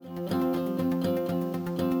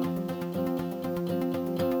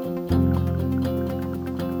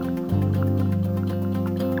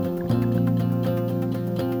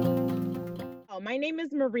name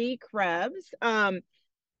is Marie Krebs. I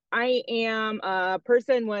am a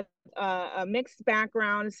person with a mixed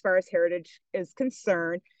background as far as heritage is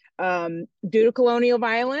concerned. Due to colonial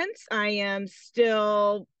violence, I am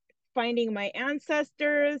still finding my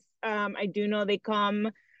ancestors. I do know they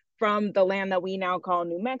come from the land that we now call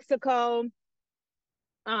New Mexico.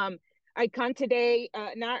 I come today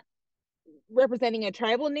not representing a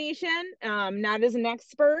tribal nation, not as an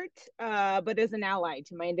expert, but as an ally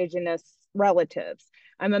to my indigenous relatives.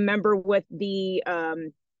 I'm a member with the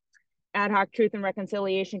Ad hoc Truth and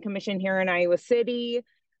Reconciliation Commission here in Iowa City.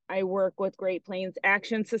 I work with Great Plains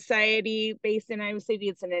Action Society based in Iowa City.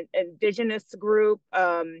 It's an indigenous group,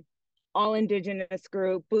 all indigenous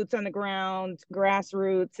group, boots on the ground,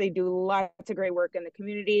 grassroots. They do lots of great work in the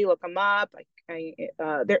community. Look them up.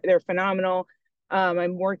 They're phenomenal.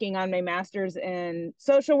 I'm working on my master's in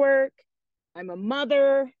social work. I'm a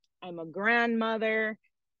mother. I'm a grandmother.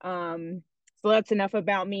 So that's enough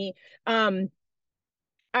about me. Some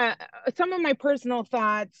of my personal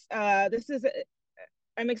thoughts.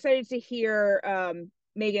 I'm excited to hear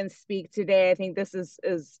Megan speak today. I think this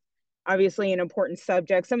is obviously an important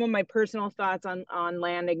subject. Some of my personal thoughts on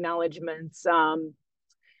land acknowledgements.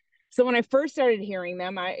 So when I first started hearing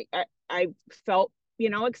them, I felt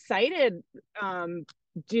excited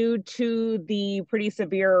due to the pretty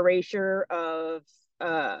severe erasure of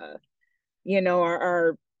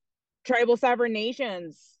our tribal sovereign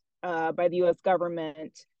nations by the U.S.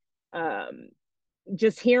 government.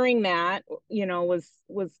 Just hearing that, was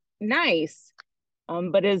nice.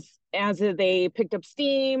 But as they picked up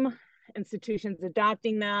steam, institutions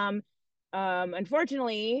adopting them,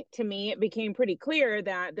 unfortunately, to me, it became pretty clear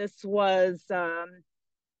that this was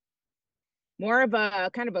more of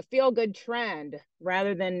a kind of a feel-good trend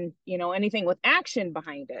rather than anything with action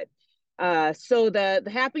behind it. So the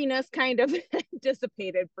happiness kind of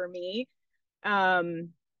dissipated for me.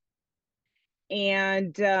 And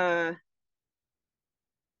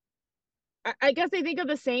I guess I think of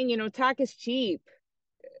the saying, talk is cheap.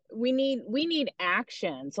 We need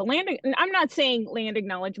action. So I'm not saying land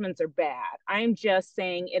acknowledgements are bad. I'm just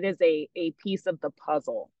saying it is a piece of the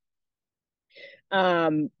puzzle.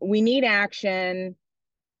 We need action,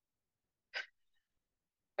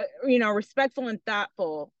 respectful and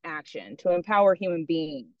thoughtful action to empower human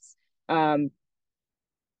beings.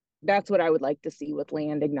 That's what I would like to see with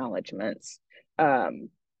land acknowledgements. Land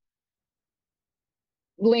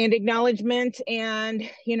acknowledgement and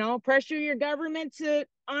pressure your government to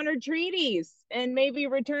honor treaties and maybe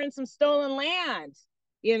return some stolen land.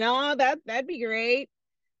 That'd be great.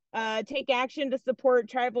 Take action to support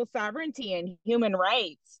tribal sovereignty and human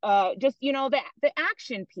rights. Just the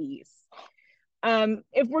action piece.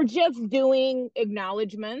 If we're just doing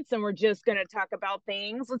acknowledgements and we're just going to talk about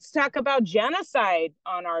things, let's talk about genocide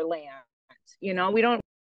on our land. We don't.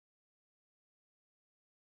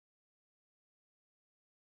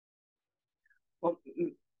 Well,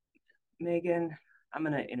 Megan, I'm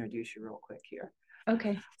going to introduce you real quick here.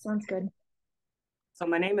 Okay, sounds good. So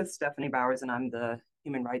my name is Stephanie Bowers, and I'm the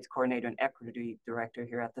Human Rights Coordinator and Equity Director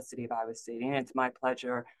here at the City of Iowa City. And it's my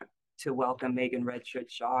pleasure to welcome Megan Redshirt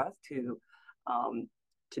Shaw to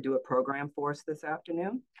do a program for us this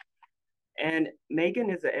afternoon. And Megan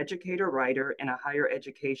is an educator, writer, and a higher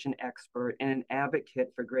education expert and an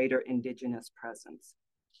advocate for greater Indigenous presence.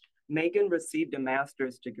 Megan received a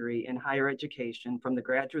master's degree in higher education from the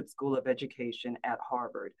Graduate School of Education at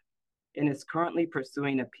Harvard and is currently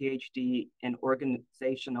pursuing a PhD in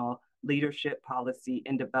organizational leadership, policy,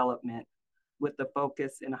 and development with the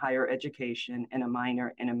focus in higher education and a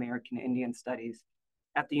minor in American Indian Studies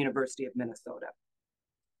at the University of Minnesota.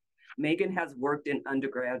 Megan has worked in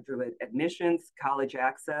undergraduate admissions, college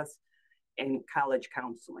access, and college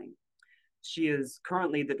counseling. She is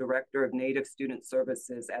currently the Director of Native Student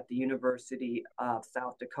Services at the University of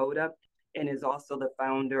South Dakota and is also the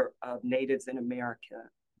founder of Natives in America,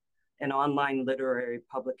 an online literary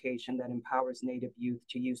publication that empowers Native youth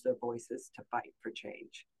to use their voices to fight for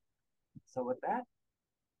change. So with that.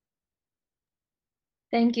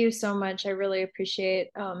 Thank you so much. I really appreciate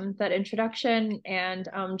that introduction, and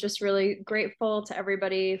I'm just really grateful to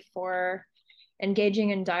everybody for engaging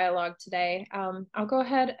in dialogue today. I'll go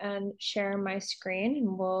ahead and share my screen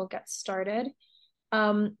and we'll get started.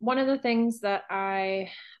 One of the things that I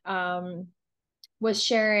was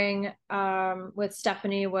sharing with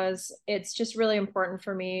Stephanie was it's just really important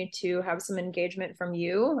for me to have some engagement from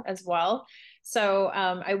you as well. So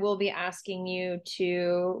I will be asking you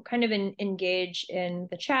to kind of engage in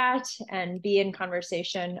the chat and be in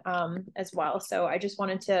conversation as well. So I just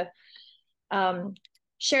wanted to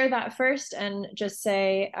share that first and just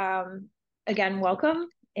say, again, welcome.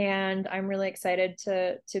 and I'm really excited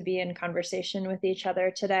to be in conversation with each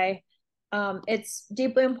other today. It's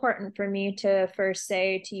deeply important for me to first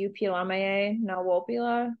say to you, Pilamaye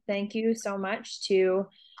Nawopila, thank you so much to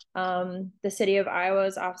the City of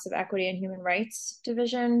Iowa's Office of Equity and Human Rights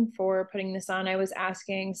Division for putting this on. I was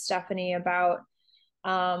asking Stephanie about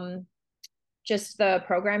just the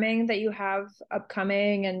programming that you have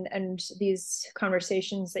upcoming and these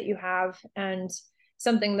conversations that you have. And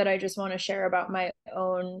something that I just want to share about my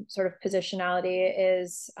own sort of positionality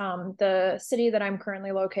is the city that I'm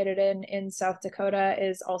currently located in South Dakota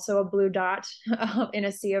is also a blue dot in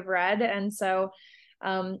a sea of red. And so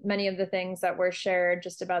many of the things that were shared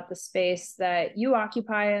just about the space that you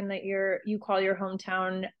occupy and that you call your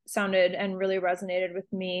hometown sounded and really resonated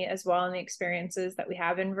with me as well in the experiences that we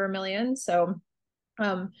have in Vermilion. So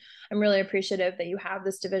I'm really appreciative that you have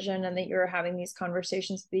this division and that you're having these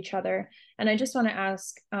conversations with each other. And I just want to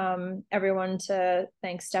ask everyone to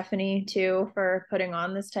thank Stephanie too for putting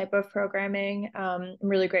on this type of programming. I'm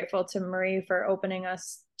really grateful to Marie for opening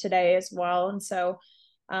us today as well. And so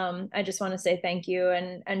I just want to say thank you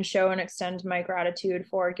and show and extend my gratitude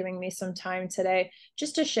for giving me some time today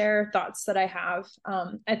just to share thoughts that I have.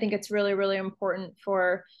 I think it's really, really important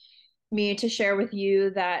for me to share with you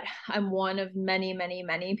that I'm one of many, many,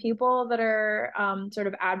 many people that are sort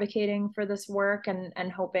of advocating for this work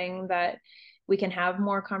and hoping that we can have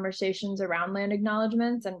more conversations around land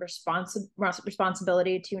acknowledgements and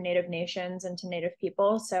responsibility to Native nations and to Native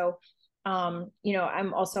people. So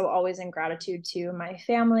I'm also always in gratitude to my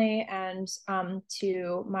family and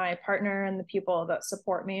to my partner and the people that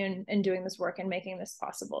support me in doing this work and making this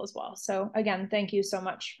possible as well. So again, thank you so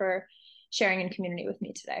much for sharing in community with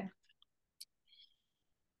me today.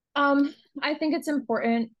 I think it's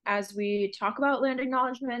important as we talk about land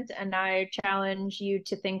acknowledgement, and I challenge you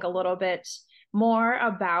to think a little bit more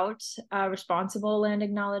about responsible land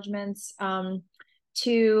acknowledgements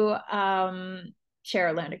to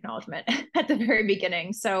share land acknowledgement at the very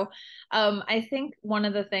beginning. So I think one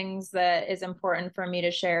of the things that is important for me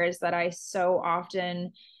to share is that I so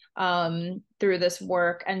often through this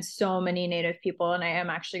work and so many Native people, and I am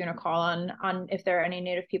actually going to call on if there are any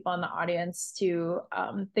Native people in the audience to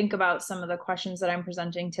think about some of the questions that I'm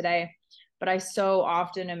presenting today. But I so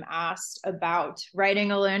often am asked about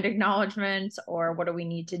writing a land acknowledgement or what do we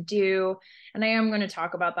need to do? And I am going to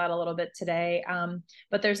talk about that a little bit today.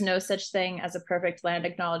 But there's no such thing as a perfect land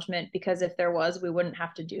acknowledgement, because if there was, we wouldn't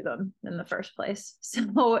have to do them in the first place.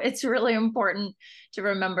 So it's really important to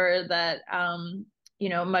remember that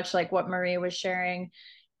much like what Marie was sharing,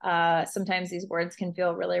 sometimes these words can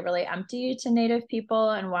feel really, really empty to Native people.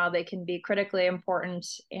 And while they can be critically important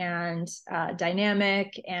and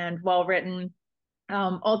dynamic and well-written,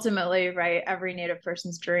 ultimately, right, every Native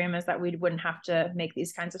person's dream is that we wouldn't have to make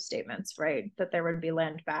these kinds of statements, right? That there would be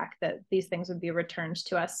land back, that these things would be returned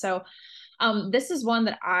to us. So this is one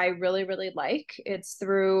that I really, really like. It's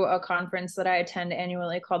through a conference that I attend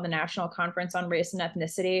annually called the National Conference on Race and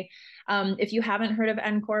Ethnicity. If you haven't heard of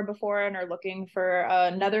NCORE before and are looking for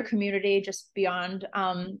another community just beyond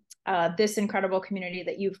this incredible community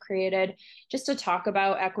that you've created, just to talk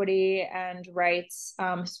about equity and rights,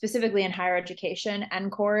 specifically in higher education,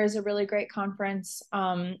 NCORE is a really great conference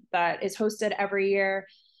that is hosted every year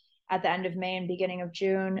at the end of May and beginning of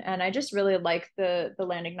June. And I just really like the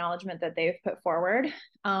land acknowledgement that they've put forward.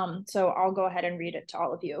 So I'll go ahead and read it to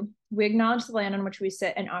all of you. We acknowledge the land on which we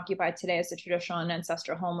sit and occupy today as the traditional and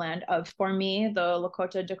ancestral homeland of, for me, the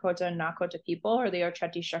Lakota, Dakota, and Nakota people, or the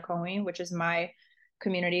Ocheti Shakowee, which is my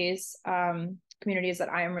communities that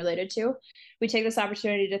I am related to. We take this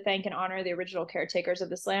opportunity to thank and honor the original caretakers of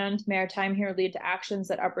this land. May our time here lead to actions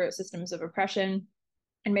that uproot systems of oppression,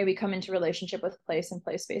 and may we come into relationship with place and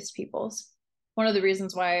place-based peoples. One of the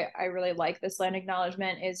reasons why I really like this land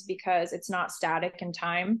acknowledgement is because it's not static in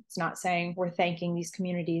time. It's not saying we're thanking these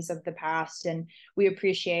communities of the past and we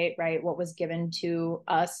appreciate, right, what was given to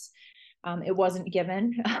us. It wasn't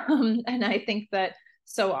given. And I think that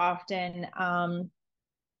so often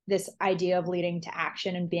this idea of leading to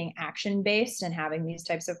action and being action-based and having these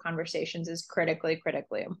types of conversations is critically,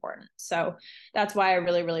 critically important. So that's why I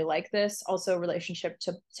really, really like this. Also, relationship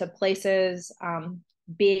to places,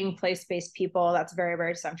 being place-based people, that's very,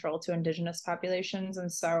 very central to Indigenous populations.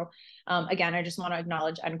 And so, again, I just want to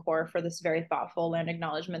acknowledge NCORE for this very thoughtful land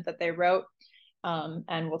acknowledgement that they wrote.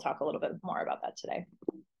 And we'll talk a little bit more about that today.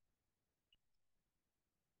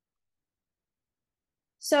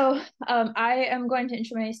 So I am going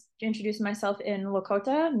to introduce myself in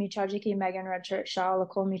Lakota. Michajiki Megan Redshirt Shaw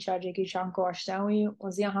Lakol Michajiki Shanko Ashtawi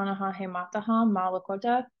Waziahanaha Hemataha Ma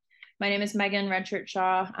Lakota. My name is Megan Redshirt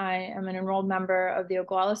Shaw. I am an enrolled member of the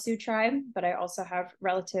Oglala Sioux tribe, but I also have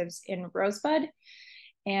relatives in Rosebud.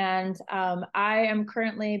 And I am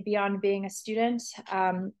currently, beyond being a student,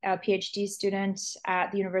 a PhD student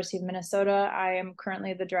at the University of Minnesota. I am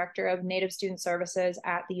currently the director of Native Student Services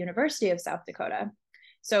at the University of South Dakota.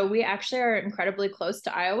 So we actually are incredibly close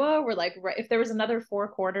to Iowa. We're like, if there was another 4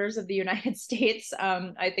 corners of the United States,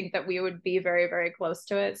 I think that we would be very, very close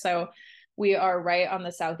to it. So we are right on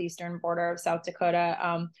the southeastern border of South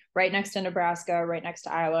Dakota, right next to Nebraska, right next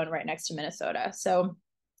to Iowa, and right next to Minnesota. So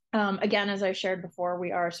again, as I shared before,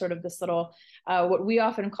 we are sort of this little, what we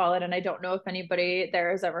often call it, and I don't know if anybody there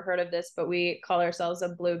has ever heard of this, but we call ourselves a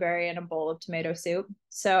blueberry in a bowl of tomato soup.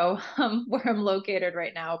 So where I'm located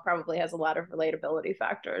right now probably has a lot of relatability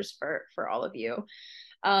factors for all of you.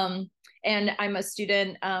 And I'm a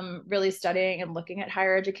student really studying and looking at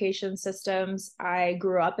higher education systems. I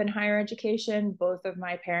grew up in higher education. Both of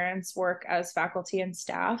my parents work as faculty and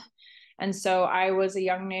staff. And so I was a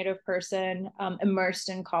young Native person immersed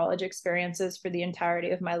in college experiences for the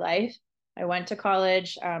entirety of my life. I went to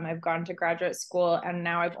college, I've gone to graduate school, and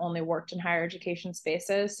now I've only worked in higher education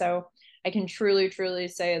spaces. So I can truly, truly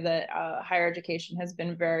say that higher education has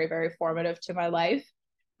been very, very formative to my life.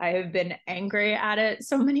 I have been angry at it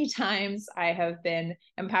so many times. I have been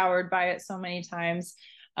empowered by it so many times.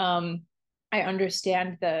 I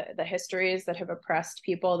understand the histories that have oppressed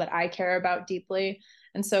people that I care about deeply.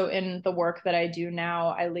 And so in the work that I do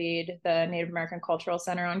now, I lead the Native American Cultural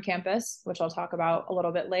Center on campus, which I'll talk about a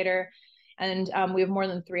little bit later. And we have more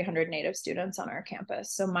than 300 Native students on our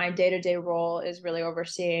campus. So my day-to-day role is really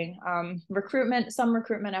overseeing recruitment, some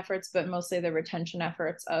recruitment efforts, but mostly the retention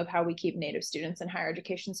efforts of how we keep Native students in higher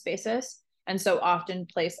education spaces. And so often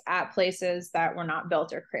placed at places that were not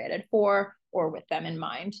built or created for or with them in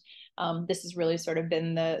mind. This has really sort of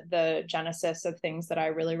been the genesis of things that I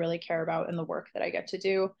really, really care about in the work that I get to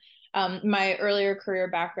do. My earlier career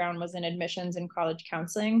background was in admissions and college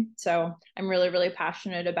counseling. So I'm really, really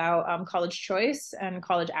passionate about college choice and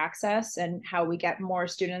college access and how we get more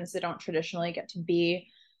students that don't traditionally get to be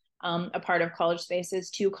a part of college spaces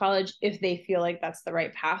to college if they feel like that's the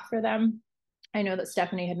right path for them. I know that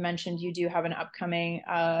Stephanie had mentioned you do have an upcoming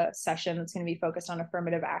session that's going to be focused on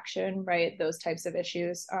affirmative action, right? Those types of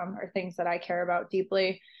issues are things that I care about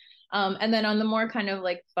deeply. And then on the more kind of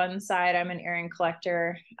like fun side, I'm an earring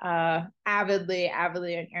collector, avidly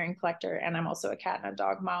an earring collector, and I'm also a cat and a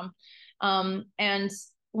dog mom. And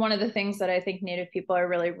one of the things that I think Native people are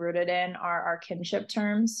really rooted in are our kinship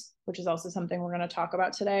terms, which is also something we're going to talk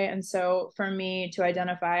about today. And so for me to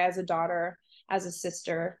identify as a daughter, as a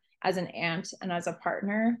sister, as an aunt, and as a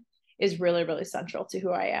partner is really, really central to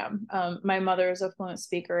who I am. My mother is a fluent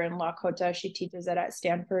speaker in Lakota. She teaches it at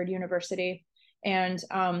Stanford University. And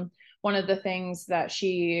one of the things that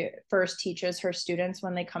she first teaches her students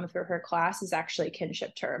when they come through her class is actually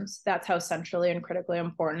kinship terms. That's how centrally and critically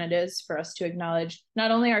important it is for us to acknowledge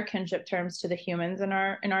not only our kinship terms to the humans in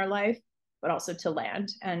our life, but also to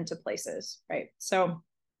land and to places, right? So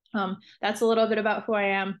that's a little bit about who I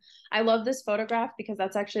am. I love this photograph because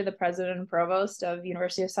that's actually the president and provost of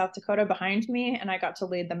University of South Dakota behind me, and I got to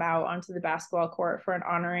lead them out onto the basketball court for an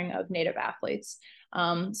honoring of Native athletes.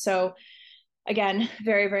 So again,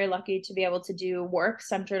 very, very lucky to be able to do work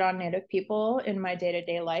centered on Native people in my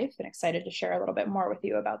day-to-day life, and excited to share a little bit more with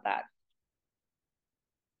you about that.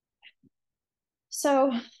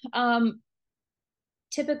 So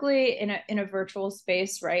typically in a virtual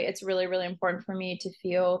space, right, it's really, really important for me to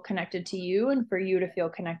feel connected to you and for you to feel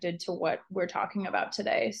connected to what we're talking about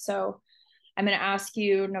today. So I'm going to ask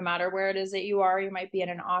you, no matter where it is that you are, you might be in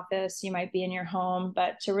an office, you might be in your home,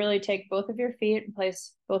 but to really take both of your feet and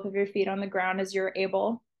place both of your feet on the ground as you're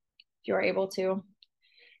able, if you're able to.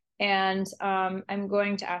 And I'm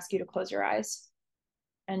going to ask you to close your eyes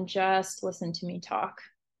and just listen to me talk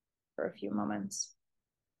for a few moments.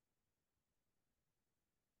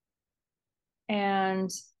 And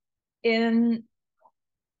in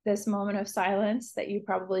this moment of silence that you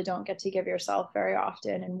probably don't get to give yourself very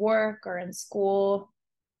often in work or in school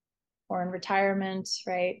or in retirement,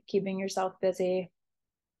 right? Keeping yourself busy.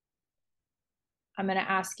 I'm going to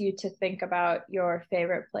ask you to think about your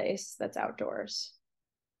favorite place that's outdoors.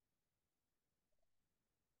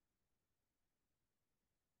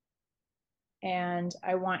 And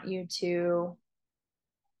I want you to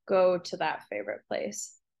go to that favorite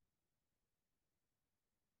place.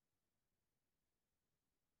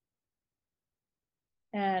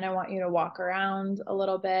 And I want you to walk around a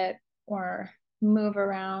little bit or move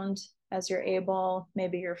around as you're able.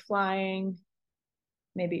 Maybe you're flying,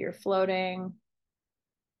 maybe you're floating.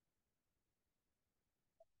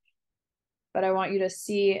 but I want you to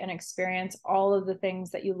see and experience all of the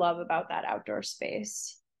things that you love about that outdoor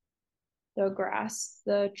space. The grass,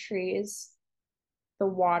 the trees, the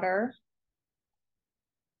water,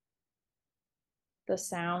 the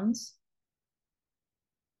sounds.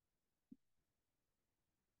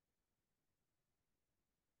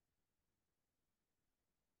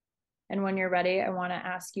 And when you're ready, I want to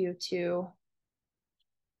ask you to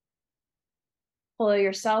pull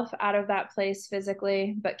yourself out of that place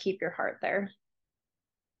physically, but keep your heart there.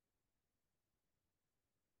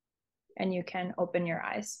 And you can open your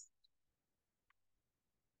eyes.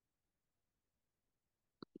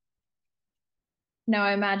 Now,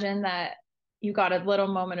 I imagine that you got a little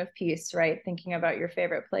moment of peace, right? Thinking about your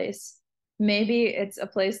favorite place. Maybe it's a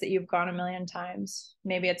place that you've gone a million times.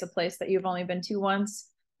 Maybe it's a place that you've only been to once,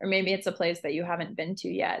 or maybe it's a place that you haven't been to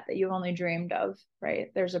yet, that you've only dreamed of,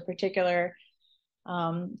 right? There's a particular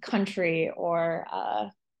country or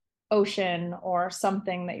ocean or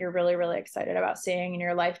something that you're really, really excited about seeing in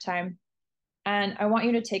your lifetime. And I want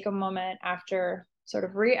you to take a moment after sort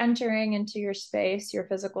of re-entering into your space, your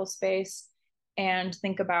physical space, and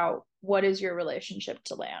think about what is your relationship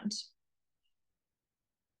to land.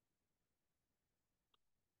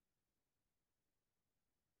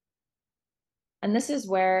 And this is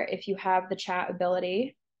where, if you have the chat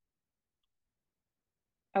ability,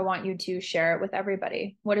 I want you to share it with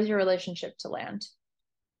everybody. What is your relationship to land?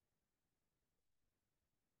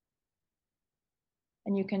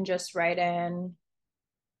 And you can just write in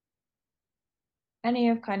any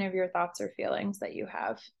of kind of your thoughts or feelings that you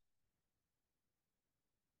have.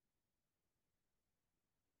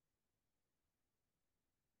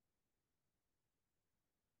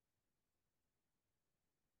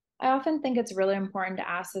 I often think it's really important to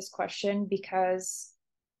ask this question because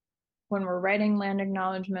when we're writing land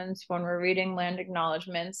acknowledgements, when we're reading land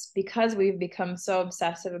acknowledgements, because we've become so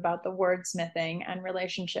obsessive about the wordsmithing and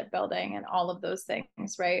relationship building and all of those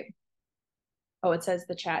things, right? Oh, it says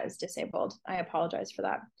the chat is disabled. I apologize for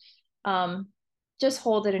that. Just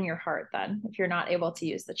hold it in your heart then, if you're not able to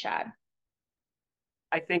use the chat.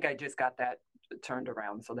 I think I just got that turned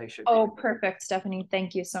around, so they should. Oh, perfect, Stephanie.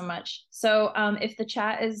 Thank you so much. So if the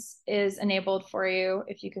chat is enabled for you,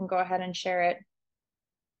 if you can go ahead and share it,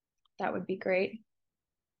 that would be great.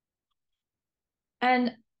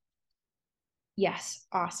 And yes,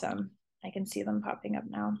 awesome. I can see them popping up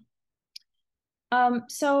now.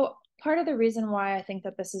 So part of the reason why I think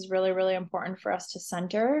that this is really, really important for us to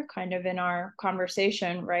center kind of in our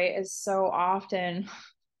conversation, right, is so often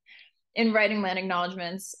in writing land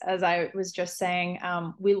acknowledgements, as I was just saying,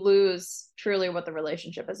 we lose truly what the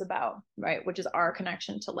relationship is about, right, which is our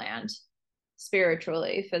connection to land,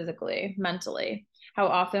 spiritually, physically, mentally. How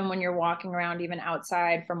often when you're walking around, even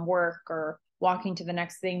outside from work or walking to the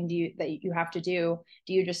next thing that you have to do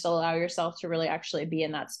you just allow yourself to really actually be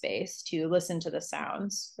in that space, to listen to the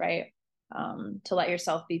sounds, right? To let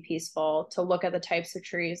yourself be peaceful, to look at the types of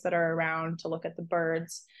trees that are around, to look at the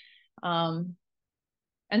birds.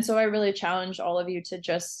 And so I really challenge all of you to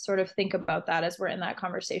just sort of think about that as we're in that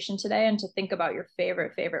conversation today, and to think about your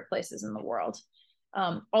favorite places in the world.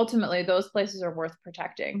 Ultimately, those places are worth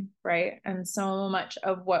protecting, right? And so much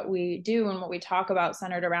of what we do and what we talk about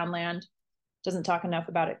centered around land doesn't talk enough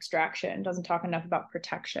about extraction, doesn't talk enough about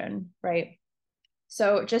protection, right?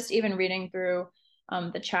 So just even reading through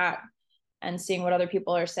the chat and seeing what other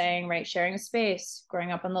people are saying, right? Sharing a space,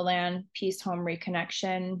 growing up on the land, peace, home,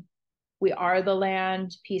 reconnection. We are the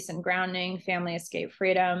land, peace and grounding, family, escape,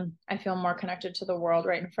 freedom. I feel more connected to the world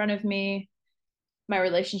right in front of me. My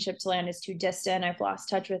relationship to land is too distant. I've lost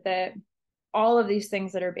touch with it. All of these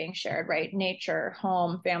things that are being shared, right? Nature,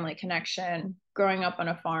 home, family connection, growing up on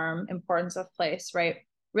a farm, importance of place, right?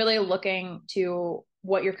 Really looking to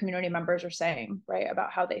what your community members are saying, right?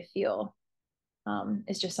 About how they feel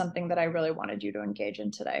is just something that I really wanted you to engage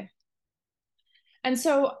in today. And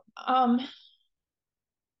so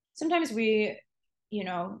sometimes we,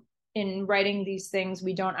 in writing these things,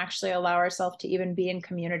 we don't actually allow ourselves to even be in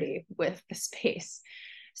community with the space.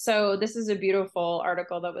 So this is a beautiful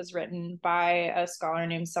article that was written by a scholar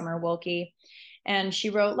named Summer Wilkie. And she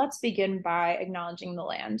wrote, "Let's begin by acknowledging the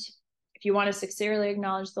land. If you want to sincerely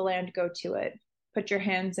acknowledge the land, go to it. Put your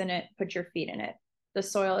hands in it, put your feet in it. The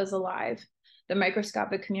soil is alive. The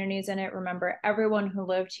microscopic communities in it remember everyone who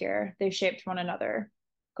lived here. They shaped one another.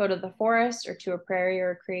 Go to the forest or to a prairie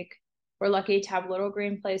or a creek. We're lucky to have little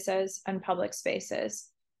green places and public spaces.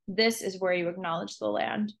 This is where you acknowledge the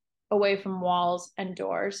land, away from walls and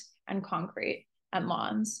doors and concrete and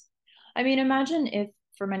lawns." I mean, imagine if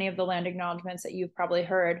for many of the land acknowledgements that you've probably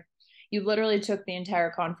heard, you literally took the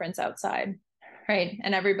entire conference outside, right?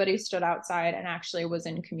 And everybody stood outside and actually was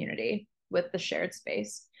in community, with the shared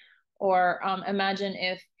space. Or imagine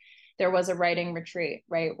if there was a writing retreat,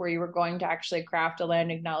 right, where you were going to actually craft a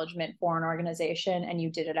land acknowledgement for an organization and you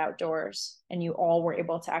did it outdoors and you all were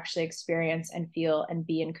able to actually experience and feel and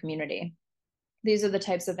be in community. These are the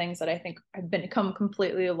types of things that I think have become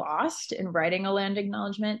completely lost in writing a land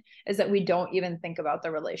acknowledgement, is that we don't even think about the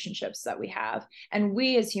relationships that we have. And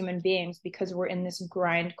we as human beings, because we're in this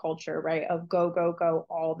grind culture, right, of go, go, go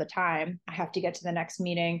all the time. I have to get to the next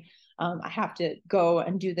meeting. I have to go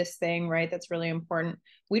and do this thing, right? That's really important.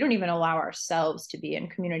 We don't even allow ourselves to be in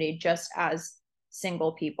community just as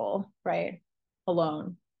single people, right?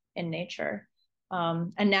 Alone in nature.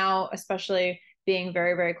 And now, especially being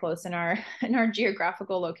very, very close in our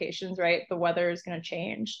geographical locations, right? The weather is going to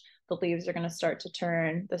change. The leaves are going to start to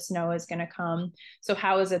turn. The snow is going to come. So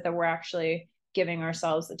how is it that we're actually giving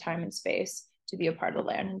ourselves the time and space to be a part of the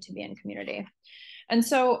land and to be in community? And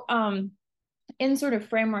so in sort of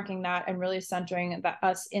frameworking that and really centering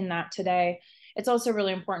us in that today, it's also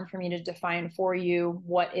really important for me to define for you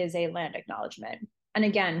what is a land acknowledgement. And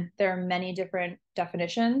again, there are many different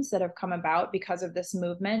definitions that have come about because of this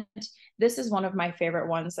movement. This is one of my favorite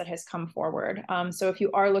ones that has come forward. So if you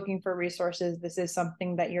are looking for resources, this is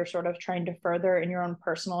something that you're sort of trying to further in your own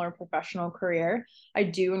personal or professional career, I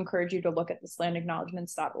do encourage you to look at this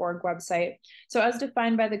landacknowledgements.org website. So as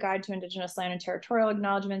defined by the Guide to Indigenous Land and Territorial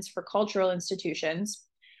Acknowledgements for Cultural Institutions,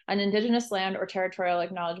 an Indigenous land or territorial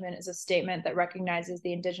acknowledgement is a statement that recognizes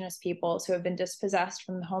the Indigenous peoples who have been dispossessed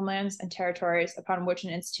from the homelands and territories upon which an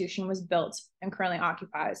institution was built and currently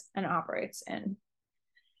occupies and operates in.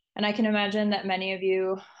 And I can imagine that many of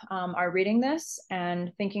you are reading this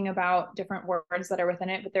and thinking about different words that are within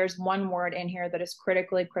it, but there's one word in here that is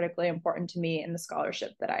critically, critically important to me in the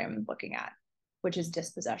scholarship that I am looking at, which is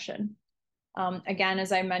dispossession. Again,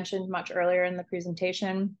 as I mentioned much earlier in the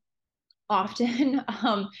presentation, often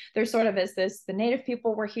there sort of is this, the Native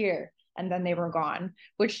people were here and then they were gone,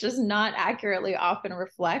 which does not accurately often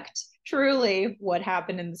reflect truly what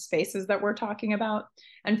happened in the spaces that we're talking about.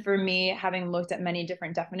 And for me, having looked at many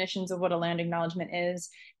different definitions of what a land acknowledgement is,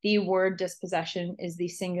 the word dispossession is the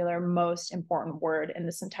singular most important word in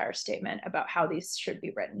this entire statement about how these should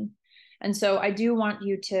be written. And so I do want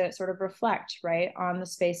you to sort of reflect, right, on the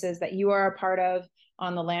spaces that you are a part of,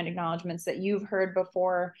 on the land acknowledgements that you've heard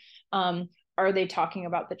before. Are they talking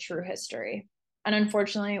about the true history? And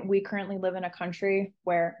unfortunately, we currently live in a country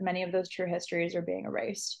where many of those true histories are being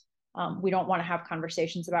erased. We don't want to have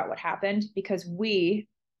conversations about what happened because we,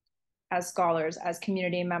 as scholars, as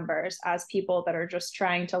community members, as people that are just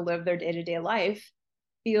trying to live their day-to-day life,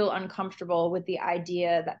 feel uncomfortable with the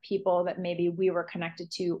idea that people that maybe we were connected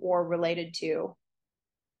to or related to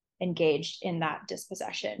engaged in that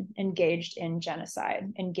dispossession, engaged in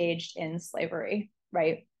genocide, engaged in slavery,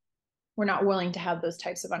 right? We're not willing to have those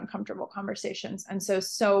types of uncomfortable conversations. And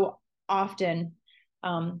so often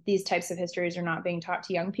these types of histories are not being taught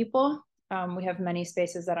to young people. We have many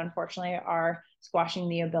spaces that unfortunately are squashing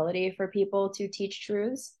the ability for people to teach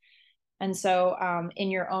truths. And so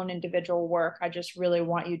in your own individual work, I just really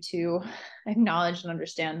want you to acknowledge and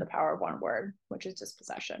understand the power of one word, which is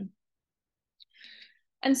dispossession.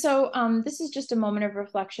 And so this is just a moment of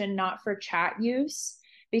reflection, not for chat use,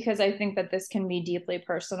 because I think that this can be deeply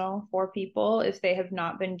personal for people if they have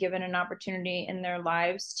not been given an opportunity in their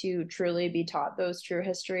lives to truly be taught those true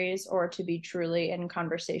histories or to be truly in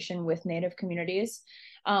conversation with Native communities.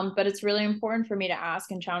 But it's really important for me to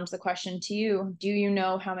ask and challenge the question to you. Do you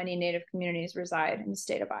know how many Native communities reside in the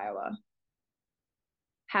state of Iowa?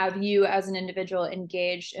 Have you as an individual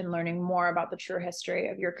engaged in learning more about the true history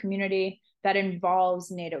of your community that involves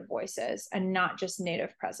Native voices and not just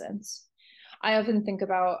Native presence? I often think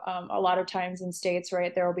about a lot of times in states,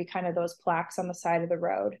 right, there will be kind of those plaques on the side of the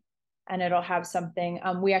road and it'll have something.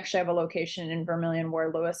 We actually have a location in Vermilion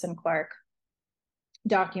where Lewis and Clark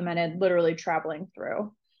documented literally traveling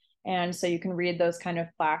through. And so you can read those kind of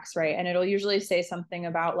plaques, right? And it'll usually say something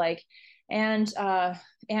about like, and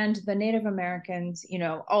the Native Americans, you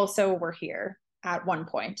know, also were here at one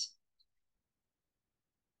point.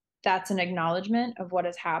 That's an acknowledgement of what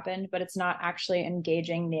has happened, but it's not actually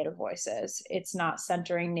engaging Native voices. It's not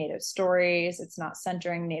centering Native stories. It's not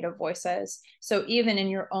centering Native voices. So even in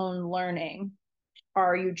your own learning,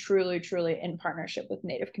 are you truly, truly in partnership with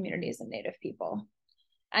Native communities and Native people?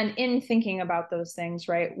 And in thinking about those things,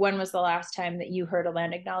 right, when was the last time that you heard a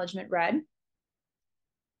land acknowledgement read?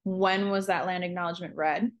 When was that land acknowledgement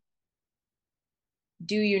read?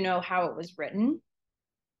 Do you know how it was written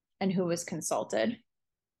and who was consulted?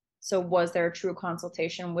 So was there a true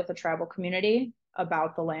consultation with a tribal community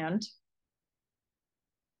about the land?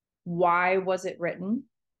 Why was it written?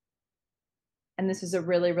 And this is a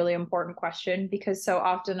really, really important question, because so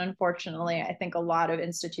often, unfortunately, I think a lot of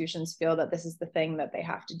institutions feel that this is the thing that they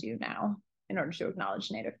have to do now in order to acknowledge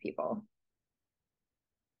Native people.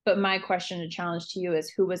 But my question and challenge to you is,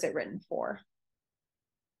 who was it written for?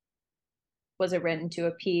 Was it written to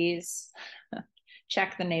appease,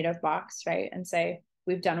 check the Native box, right? And say,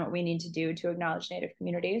 we've done what we need to do to acknowledge Native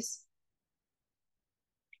communities?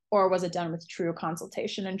 Or was it done with true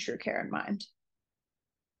consultation and true care in mind?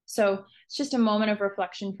 So it's just a moment of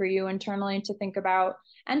reflection for you internally to think about,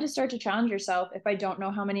 and to start to challenge yourself. If I don't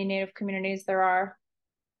know how many Native communities there are,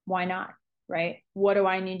 why not, right? What do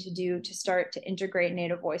I need to do to start to integrate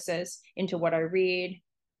Native voices into what I read,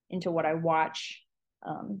 into what I watch,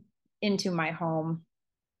 into my home,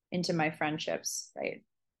 into my friendships, right?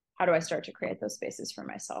 How do I start to create those spaces for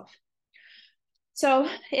myself? So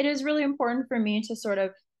it is really important for me to sort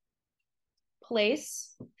of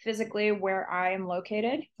place physically where I am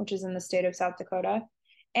located, which is in the state of South Dakota,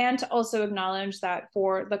 and to also acknowledge that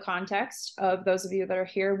for the context of those of you that are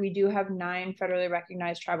here, we do have 9 federally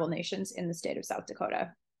recognized tribal nations in the state of South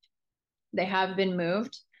Dakota. They have been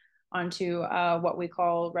moved onto what we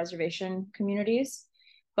call reservation communities.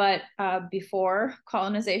 But before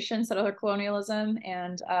colonization, settler colonialism,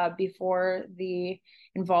 and before the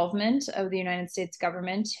involvement of the United States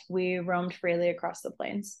government, we roamed freely across the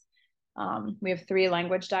plains. We have 3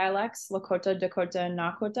 language dialects, Lakota, Dakota, and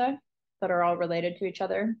Nakota, that are all related to each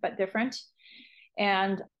other, but different.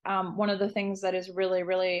 And one of the things that is really,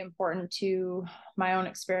 really important to my own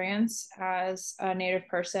experience as a Native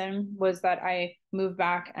person was that I moved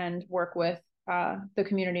back and work with the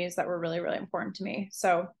communities that were really, really important to me.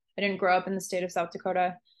 So I didn't grow up in the state of South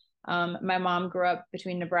Dakota. My mom grew up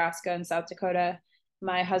between Nebraska and South Dakota.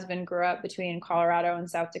 My husband grew up between Colorado and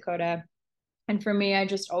South Dakota. And for me, I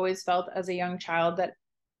just always felt as a young child that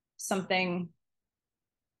something,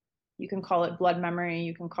 you can call it blood memory,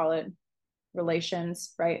 you can call it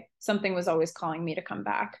relations, right? Something was always calling me to come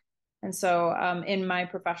back. And so in my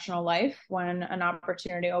professional life, when an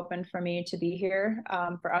opportunity opened for me to be here,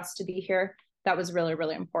 for us to be here, that was really,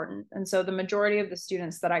 really important. And so the majority of the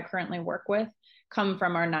students that I currently work with come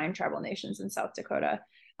from our 9 tribal nations in South Dakota.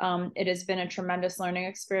 It has been a tremendous learning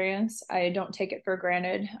experience. I don't take it for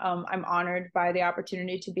granted. I'm honored by the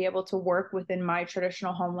opportunity to be able to work within my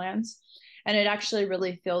traditional homelands. And it actually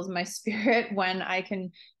really fills my spirit when I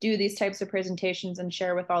can do these types of presentations and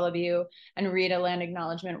share with all of you and read a land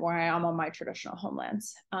acknowledgement where I am on my traditional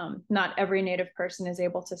homelands. Not every Native person is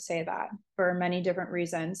able to say that for many different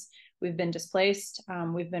reasons. We've been displaced,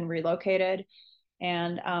 we've been relocated,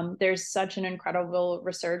 and there's such an incredible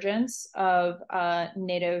resurgence of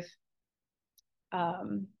Native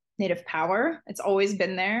power. It's always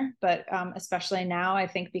been there, but especially now, I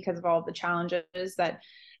think because of all of the challenges that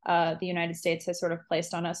the United States has sort of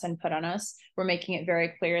placed on us and put on us, we're making it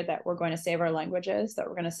very clear that we're going to save our languages, that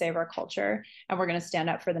we're going to save our culture, and we're going to stand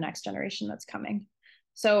up for the next generation that's coming.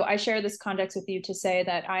 So I share this context with you to say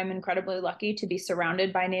that I'm incredibly lucky to be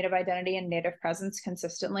surrounded by Native identity and Native presence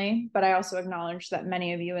consistently, but I also acknowledge that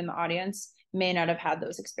many of you in the audience may not have had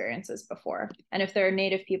those experiences before. And if there are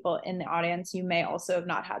Native people in the audience, you may also have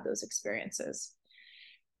not had those experiences.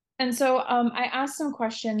 And so I asked some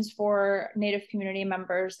questions for Native community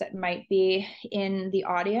members that might be in the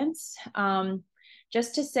audience,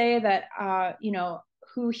 just to say that, you know,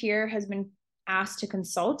 who here has been asked to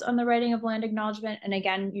consult on the writing of land acknowledgement. And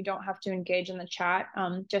again, you don't have to engage in the chat,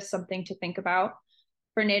 just something to think about.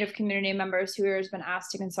 For Native community members who has been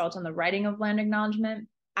asked to consult on the writing of land acknowledgement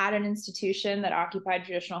at an institution that occupied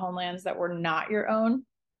traditional homelands that were not your own.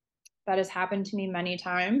 That has happened to me many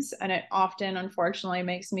times, and it often, unfortunately,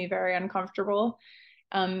 makes me very uncomfortable.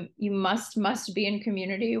 You must be in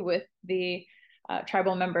community with the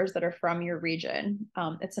tribal members that are from your region.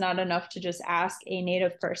 It's not enough to just ask a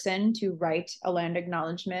Native person to write a land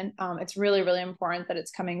acknowledgement. It's really, really important that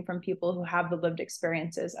it's coming from people who have the lived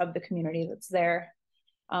experiences of the community that's there.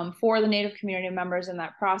 For the Native community members in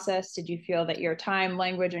that process, did you feel that your time,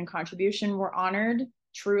 language, and contribution were honored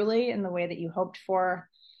truly in the way that you hoped for?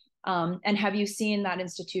 And have you seen that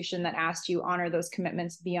institution that asked you honor those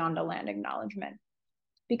commitments beyond a land acknowledgement?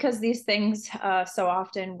 Because these things so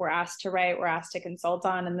often we're asked to write, we're asked to consult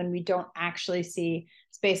on, and then we don't actually see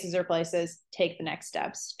spaces or places take the next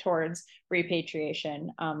steps towards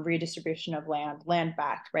repatriation, redistribution of land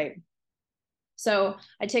back, right? So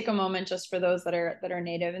I take a moment just for those that are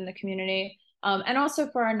Native in the community, and also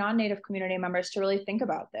for our non-Native community members to really think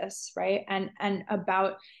about this, right? And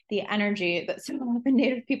about the energy that some of the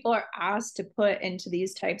Native people are asked to put into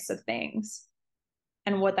these types of things,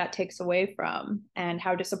 and what that takes away from, and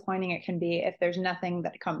how disappointing it can be if there's nothing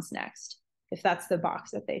that comes next, if that's the box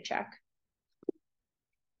that they check.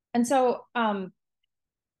 And so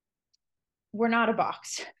we're not a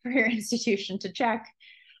box for your institution to check.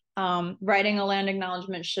 Writing a land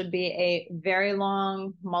acknowledgement should be a very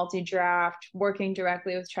long, multi-draft, working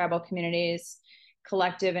directly with tribal communities,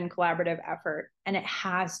 collective and collaborative effort, and it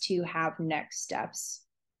has to have next steps.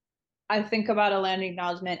 I think about a land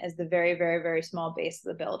acknowledgement as the very, very, very small base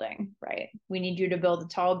of the building, right? We need you to build a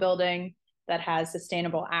tall building that has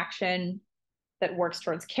sustainable action, that works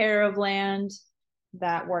towards care of land,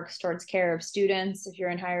 that works towards care of students if you're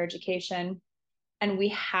in higher education. And we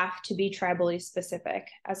have to be tribally specific,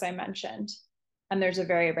 as I mentioned. And there's a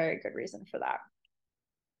very, very good reason for that.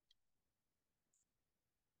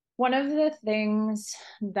 One of the things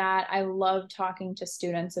that I love talking to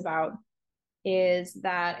students about is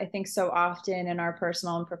that I think so often in our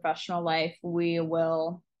personal and professional life, we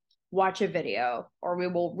will watch a video, or we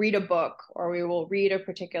will read a book, or we will read a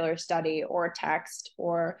particular study or a text,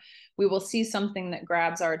 or we will see something that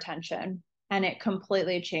grabs our attention, and it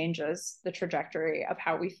completely changes the trajectory of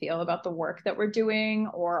how we feel about the work that we're doing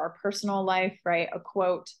or our personal life, right? A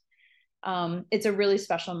quote. It's a really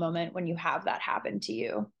special moment when you have that happen to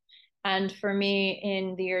you. And for me,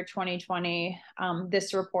 in the year 2020,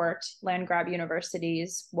 this report, Land Grab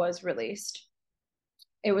Universities, was released.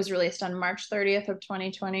 It was released on March 30th of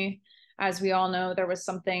 2020. As we all know, there was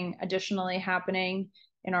something additionally happening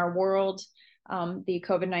in our world, the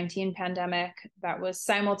COVID-19 pandemic that was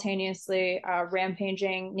simultaneously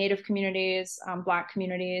rampaging Native communities, Black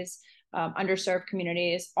communities, underserved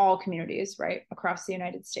communities, all communities, right, across the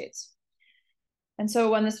United States. And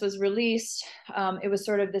so when this was released, it was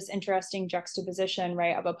sort of this interesting juxtaposition,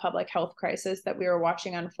 right, of a public health crisis that we were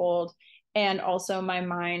watching unfold. And also my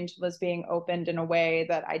mind was being opened in a way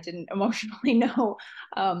that I didn't emotionally know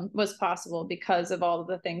was possible because of all of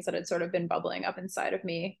the things that had sort of been bubbling up inside of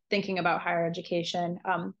me, thinking about higher education,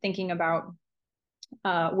 thinking about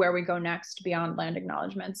where we go next beyond land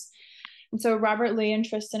acknowledgements. And so Robert Lee and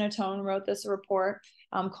Tristan Atone wrote this report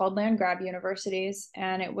called Land Grab Universities,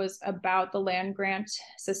 and it was about the land grant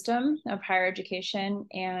system of higher education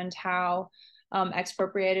and how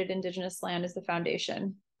expropriated Indigenous land is the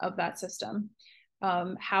foundation of that system,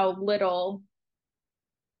 how little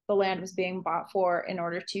the land was being bought for in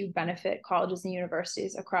order to benefit colleges and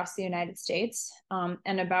universities across the United States,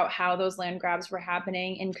 and about how those land grabs were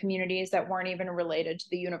happening in communities that weren't even related to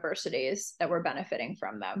the universities that were benefiting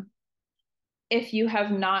from them. If you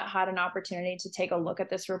have not had an opportunity to take a look at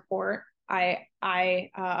this report, I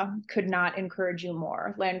could not encourage you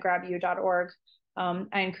more. Landgrabu.org.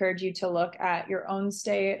 I encourage you to look at your own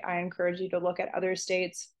state. I encourage you to look at other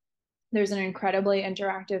states. There's an incredibly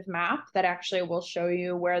interactive map that actually will show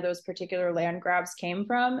you where those particular land grabs came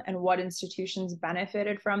from and what institutions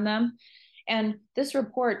benefited from them. And this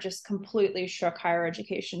report just completely shook higher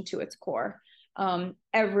education to its core.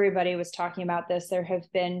 Everybody was talking about this. There have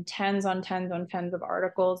been tens on tens on tens of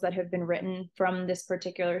articles that have been written from this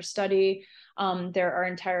particular study. There are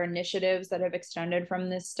entire initiatives that have extended from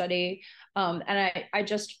this study. And I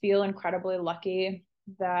just feel incredibly lucky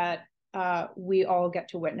that we all get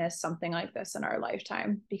to witness something like this in our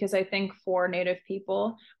lifetime, because I think for Native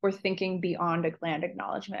people, we're thinking beyond a land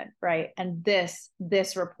acknowledgement, right? And this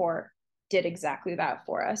report did exactly that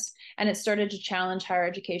for us. And it started to challenge higher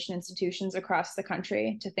education institutions across the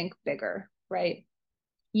country to think bigger, right?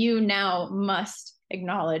 You now must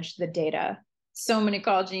acknowledge the data. So many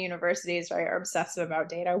colleges and universities, right, are obsessive about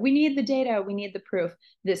data. We need the data, we need the proof.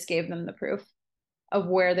 This gave them the proof of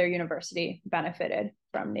where their university benefited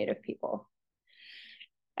from Native people.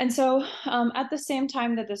 And so at the same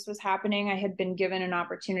time that this was happening, I had been given an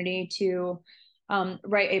opportunity to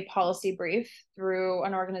write a policy brief through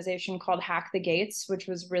an organization called Hack the Gates, which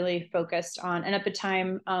was really focused on, and at the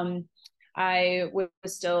time, I was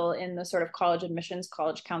still in the sort of college admissions,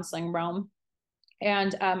 college counseling realm.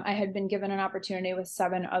 And I had been given an opportunity with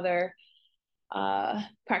 7 other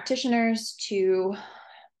practitioners to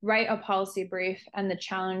write a policy brief. And the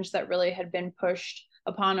challenge that really had been pushed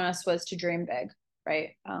upon us was to dream big,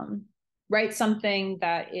 right? Write something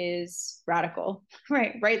that is radical,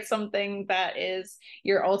 right? Write something that is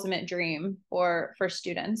your ultimate dream for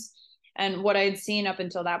students. And what I had seen up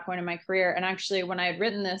until that point in my career, and actually when I had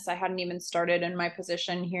written this, I hadn't even started in my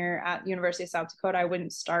position here at University of South Dakota. I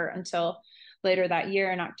wouldn't start until later that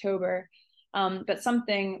year in October. But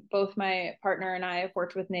something both my partner and I have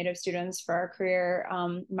worked with Native students for our career.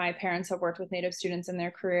 My parents have worked with Native students in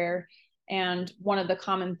their career. And one of the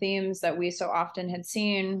common themes that we so often had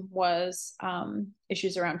seen was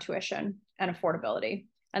issues around tuition and affordability.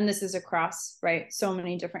 And this is across, right, so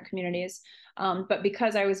many different communities. But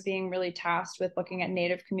because I was being really tasked with looking at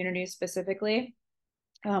Native communities specifically,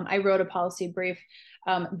 I wrote a policy brief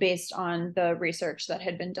based on the research that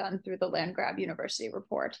had been done through the Land Grab University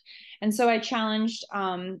report. And so I challenged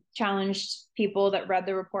people that read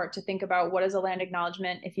the report to think about, what is a land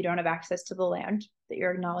acknowledgement if you don't have access to the land that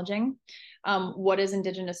you're acknowledging? What is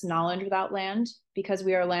Indigenous knowledge without land? Because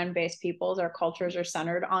we are land-based peoples, our cultures are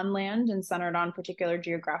centered on land and centered on particular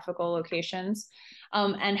geographical locations.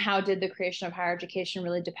 And how did the creation of higher education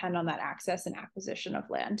really depend on that access and acquisition of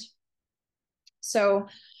land? So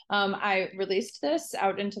I released this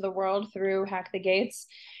out into the world through Hack the Gates.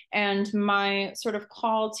 And my sort of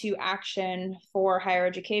call to action for higher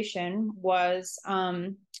education was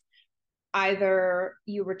either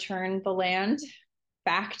you return the land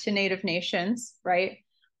back to Native nations, right?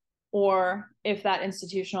 Or if that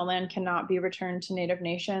institutional land cannot be returned to Native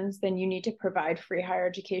nations, then you need to provide free higher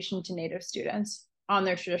education to Native students on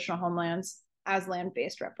their traditional homelands as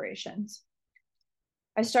land-based reparations.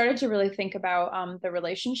 I started to really think about the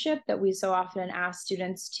relationship that we so often ask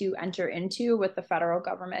students to enter into with the federal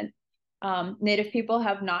government. Native people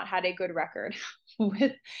have not had a good record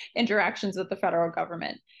with interactions with the federal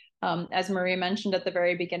government. As Marie mentioned at the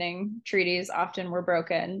very beginning, treaties often were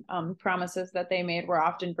broken, promises that they made were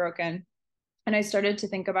often broken. And I started to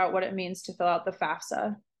think about what it means to fill out the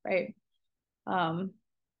FAFSA, right?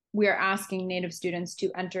 We are asking Native students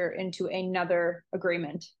to enter into another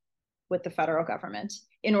agreement with the federal government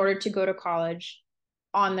in order to go to college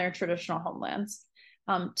on their traditional homelands.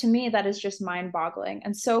 To me, that is just mind-boggling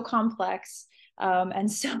and so complex.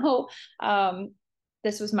 And so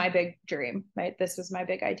this was my big dream, right? This was my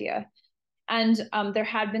big idea. And there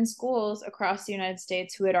had been schools across the United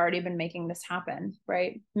States who had already been making this happen,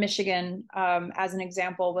 right? Michigan, as an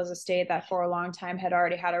example, was a state that for a long time had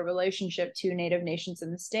already had a relationship to Native nations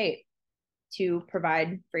in the state to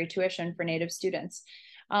provide free tuition for Native students.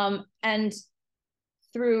 And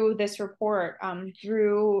through this report,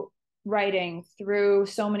 through writing, through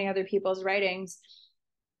so many other people's writings,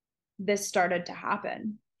 this started to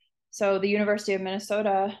happen. So the University of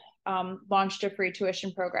Minnesota launched a free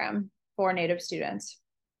tuition program for Native students.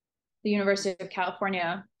 The University of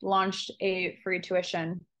California launched a free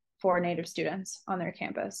tuition for Native students on their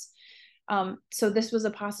campus. So this was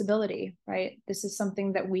a possibility, right? This is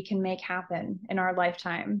something that we can make happen in our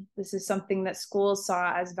lifetime. This is something that schools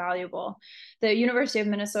saw as valuable. The University of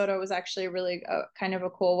Minnesota was actually really kind of a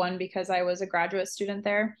cool one because I was a graduate student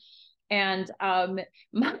there. And I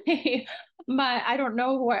don't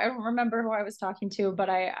know I don't remember who I was talking to, but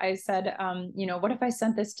I said, you know, what if I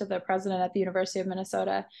sent this to the president at the University of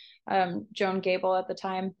Minnesota, Joan Gable at the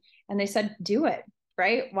time, and they said, do it.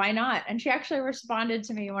 Right? Why not? And she actually responded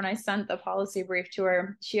to me when I sent the policy brief to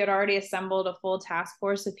her. She had already assembled a full task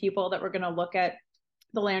force of people that were going to look at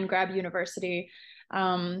the Land Grab University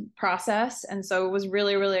process. And so it was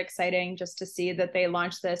really, really exciting just to see that they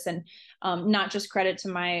launched this, and not just credit to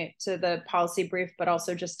the policy brief, but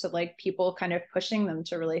also just to like people kind of pushing them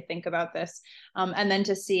to really think about this. And then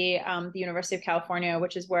to see the University of California,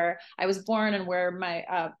 which is where I was born and where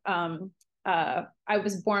my I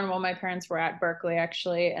was born while my parents were at Berkeley,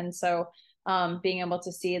 actually. And so being able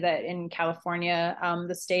to see that in California,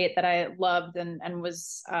 the state that I loved and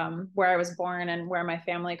was where I was born and where my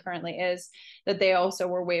family currently is, that they also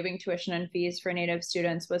were waiving tuition and fees for Native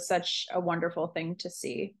students was such a wonderful thing to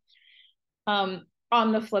see.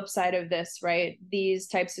 On the flip side of this, right, these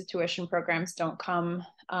types of tuition programs don't come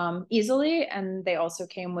easily, and they also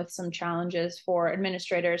came with some challenges for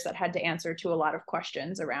administrators that had to answer to a lot of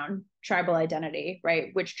questions around tribal identity,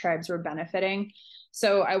 right, which tribes were benefiting.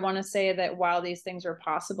 So I want to say that while these things are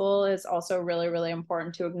possible, it's also really, really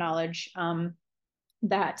important to acknowledge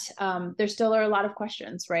that there still are a lot of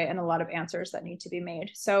questions, right, and a lot of answers that need to be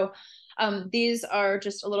made. So these are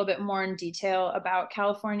just a little bit more in detail about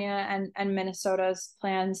California and Minnesota's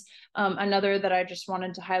plans. Another that I just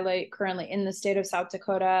wanted to highlight currently in the state of South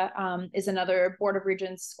Dakota is another Board of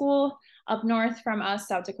Regents school up north from us,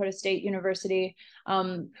 South Dakota State University,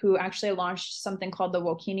 who actually launched something called the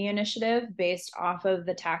Wokini Initiative based off of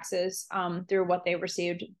the taxes through what they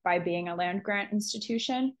received by being a land grant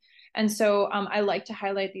institution. And so I like to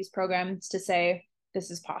highlight these programs to say, this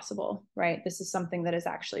is possible, right? This is something that is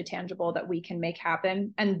actually tangible that we can make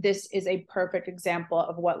happen. And this is a perfect example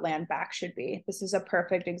of what land back should be. This is a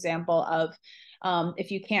perfect example of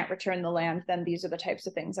if you can't return the land, then these are the types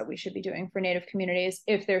of things that we should be doing for Native communities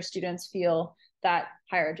if their students feel that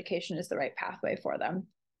higher education is the right pathway for them.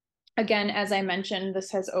 Again, as I mentioned,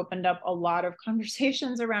 this has opened up a lot of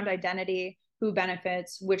conversations around identity, who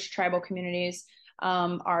benefits, which tribal communities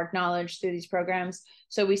are acknowledged through these programs.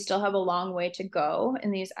 So we still have a long way to go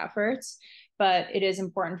in these efforts, but it is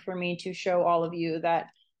important for me to show all of you that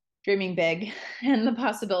dreaming big, and the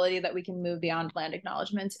possibility that we can move beyond land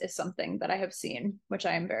acknowledgements is something that I have seen, which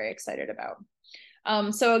I am very excited about.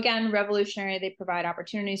 So again, revolutionary, they provide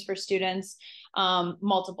opportunities for students,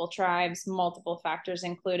 multiple tribes, multiple factors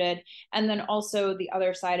included. And then also the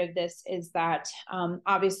other side of this is that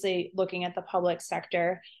obviously looking at the public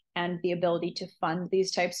sector and the ability to fund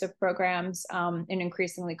these types of programs in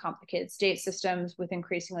increasingly complicated state systems with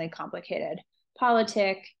increasingly complicated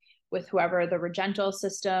politic, with whoever the regental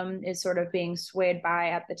system is sort of being swayed by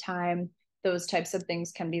at the time, those types of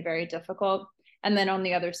things can be very difficult. And then on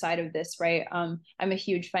the other side of this, right, I'm a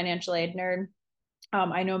huge financial aid nerd.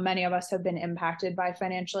 I know many of us have been impacted by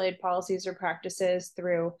financial aid policies or practices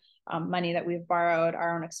through money that we've borrowed,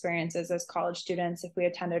 our own experiences as college students if we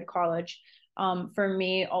attended college. For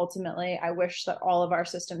me, ultimately, I wish that all of our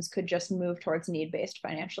systems could just move towards need-based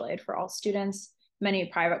financial aid for all students. Many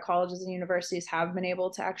private colleges and universities have been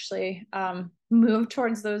able to actually move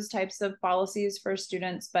towards those types of policies for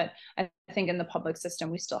students, but I think in the public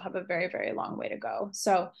system, we still have a very, very long way to go.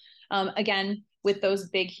 So again, with those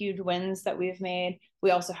big, huge wins that we've made,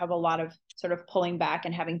 we also have a lot of sort of pulling back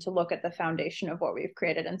and having to look at the foundation of what we've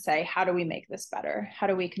created and say, how do we make this better? How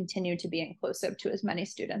do we continue to be inclusive to as many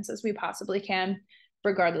students as we possibly can,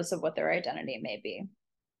 regardless of what their identity may be?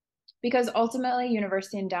 Because ultimately,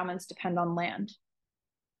 university endowments depend on land.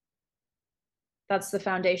 That's the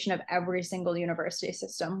foundation of every single university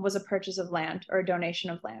system, was a purchase of land or a donation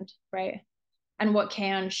of land, right? And what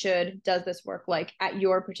can, should, does this work like at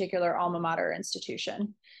your particular alma mater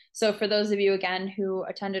institution? So for those of you, again, who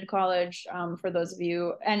attended college, for those of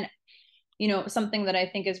you, and something that I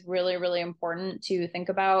think is really, really important to think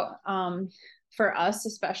about for us,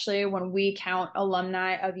 especially when we count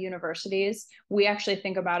alumni of universities, we actually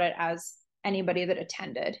think about it as anybody that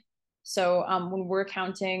attended. So when we're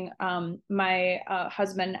counting, my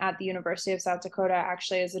husband at the University of South Dakota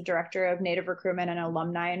actually is the director of Native recruitment and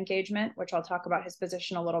alumni engagement, which I'll talk about his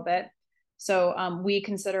position a little bit. So we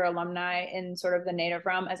consider alumni in sort of the Native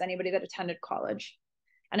realm as anybody that attended college.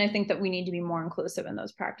 And I think that we need to be more inclusive in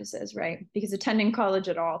those practices, right? Because attending college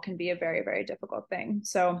at all can be a very, very difficult thing.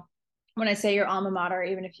 So when I say your alma mater,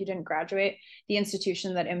 even if you didn't graduate, the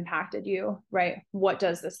institution that impacted you, right? What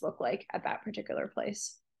does this look like at that particular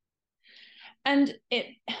place? And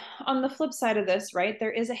on the flip side of this, right,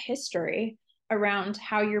 there is a history around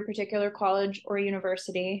how your particular college or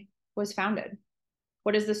university was founded.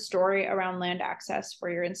 What is the story around land access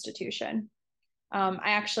for your institution?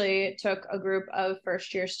 I actually took a group of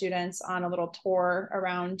first-year students on a little tour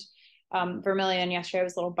around Vermilion yesterday. It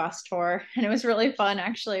was a little bus tour, and it was really fun.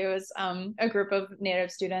 Actually, it was a group of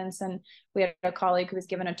Native students, and we had a colleague who was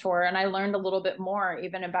given a tour, and I learned a little bit more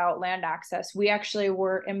even about land access. We actually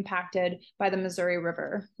were impacted by the Missouri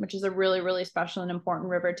River, which is a really, really special and important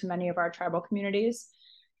river to many of our tribal communities.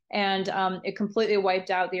 And it completely wiped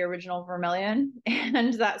out the original Vermilion,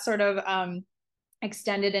 and that sort of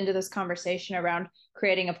extended into this conversation around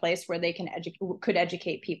creating a place where they could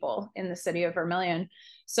educate people in the city of Vermilion.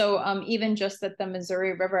 So even just that the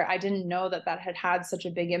Missouri River, I didn't know that had such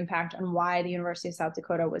a big impact on why the University of South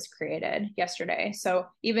Dakota was created yesterday. So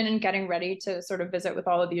even in getting ready to sort of visit with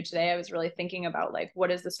all of you today, I was really thinking about like,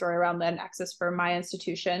 what is the story around land access for my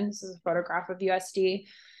institution? This is a photograph of USD.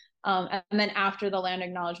 And then after the land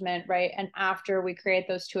acknowledgement, right? And after we create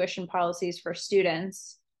those tuition policies for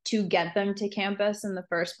students, to get them to campus in the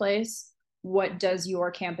first place, what does your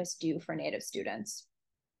campus do for Native students?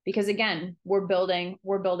 Because again, we're building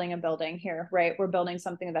a building here, right? We're building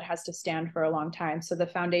something that has to stand for a long time. So the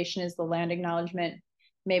foundation is the land acknowledgement.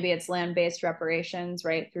 Maybe it's land-based reparations,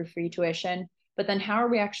 right, through free tuition. But then how are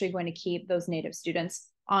we actually going to keep those Native students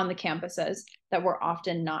on the campuses that were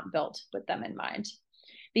often not built with them in mind?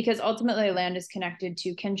 Because ultimately land is connected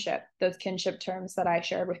to kinship, those kinship terms that I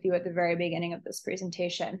shared with you at the very beginning of this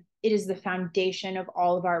presentation. It is the foundation of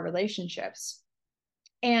all of our relationships.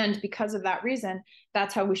 And because of that reason,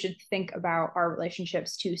 that's how we should think about our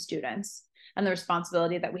relationships to students and the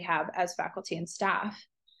responsibility that we have as faculty and staff.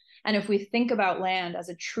 And if we think about land as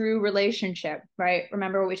a true relationship, right?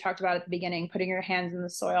 Remember what we talked about at the beginning, putting your hands in the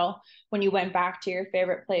soil when you went back to your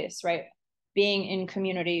favorite place, right? Being in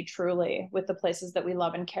community truly with the places that we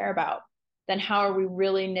love and care about, then how are we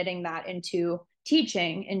really knitting that into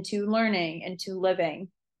teaching, into learning, into living,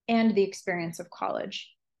 and the experience of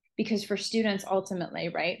college? Because for students, ultimately,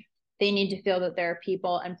 right, they need to feel that there are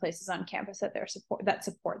people and places on campus that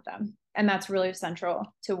support them. And that's really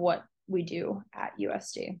central to what we do at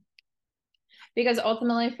USD. Because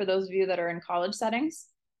ultimately, for those of you that are in college settings,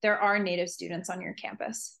 there are Native students on your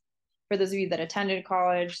campus. For those of you that attended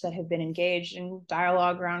college, that have been engaged in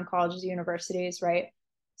dialogue around colleges, universities, right?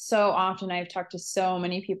 So often I've talked to so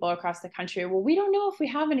many people across the country, well, we don't know if we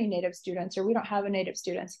have any Native students or we don't have any Native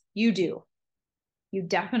students. You do. You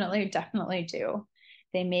definitely, definitely do.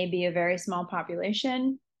 They may be a very small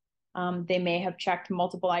population. They may have checked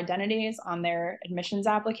multiple identities on their admissions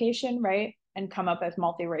application, right? And come up as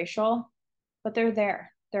multiracial, but they're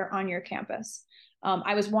there. They're on your campus.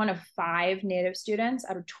 I was one of 5 Native students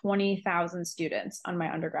out of 20,000 students on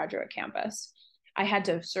my undergraduate campus. I had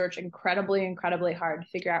to search incredibly, incredibly hard to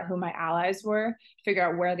figure out who my allies were, figure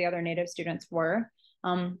out where the other Native students were.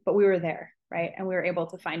 But we were there, right? And we were able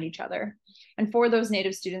to find each other. And for those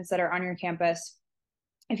Native students that are on your campus,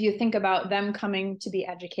 if you think about them coming to be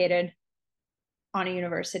educated on a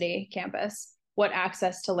university campus, what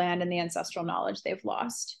access to land and the ancestral knowledge they've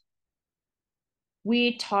lost.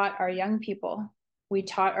 We taught our young people, we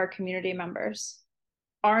taught our community members.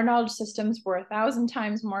 Our knowledge systems were 1,000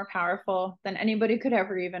 times more powerful than anybody could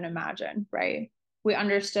ever even imagine, right? We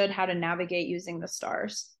understood how to navigate using the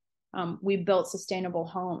stars. We built sustainable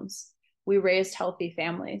homes. We raised healthy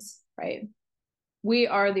families, right? We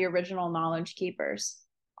are the original knowledge keepers.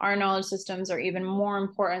 Our knowledge systems are even more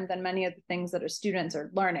important than many of the things that our students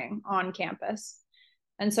are learning on campus.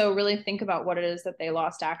 And so really think about what it is that they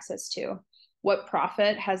lost access to. What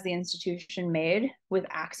profit has the institution made with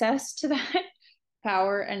access to that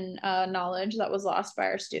power and knowledge that was lost by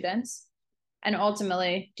our students? And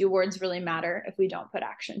ultimately, do words really matter if we don't put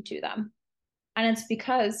action to them? And it's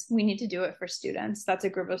because we need to do it for students. That's a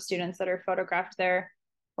group of students that are photographed there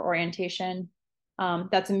for orientation.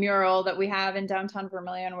 That's a mural that we have in downtown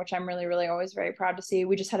Vermilion, which I'm really, really always very proud to see.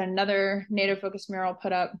 We just had another Native focused mural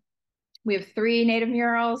put up. We have 3 Native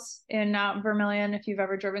murals in Vermilion. If you've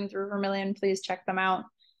ever driven through Vermilion, please check them out.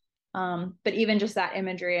 But even just that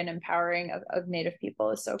imagery and empowering of Native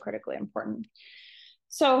people is so critically important.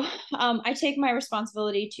 So I take my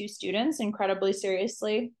responsibility to students incredibly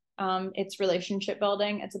seriously. It's relationship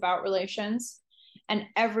building. It's about relations. And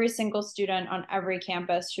every single student on every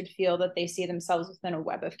campus should feel that they see themselves within a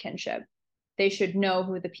web of kinship. They should know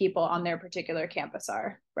who the people on their particular campus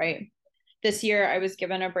are, right? This year, I was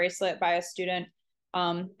given a bracelet by a student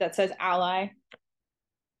that says ally.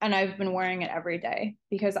 And I've been wearing it every day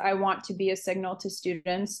because I want to be a signal to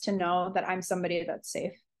students to know that I'm somebody that's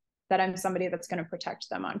safe, that I'm somebody that's going to protect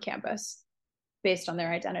them on campus based on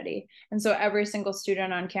their identity. And so every single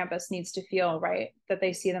student on campus needs to feel, right, that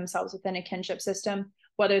they see themselves within a kinship system,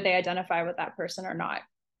 whether they identify with that person or not.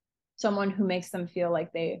 Someone who makes them feel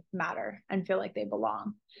like they matter and feel like they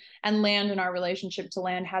belong. And land and our relationship to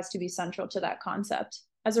land has to be central to that concept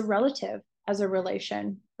as a relative, as a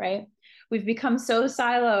relation, right? We've become so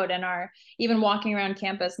siloed and are even walking around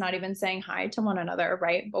campus, not even saying hi to one another,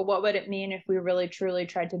 right? But what would it mean if we really truly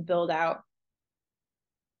tried to build out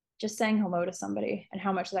just saying hello to somebody and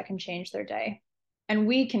how much that can change their day? And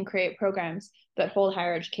we can create programs that hold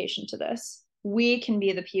higher education to this. We can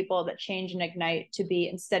be the people that change and ignite to be,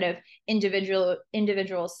 instead of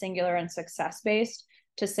individual, singular, and success-based,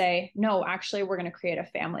 to say, no, actually, we're going to create a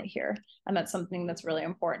family here. And that's something that's really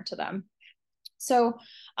important to them. So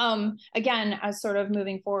again, as sort of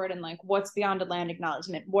moving forward and like what's beyond a land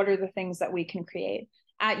acknowledgement, what are the things that we can create?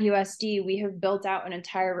 At USD, we have built out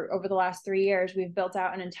over the last 3 years, we've built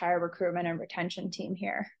out an entire recruitment and retention team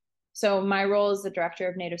here. So my role is the Director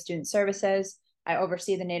of Native Student Services. I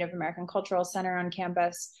oversee the Native American Cultural Center on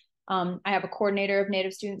campus. I have a coordinator of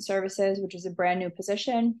Native Student Services, which is a brand new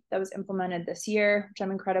position that was implemented this year, which I'm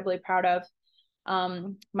incredibly proud of.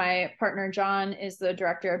 My partner, John, is the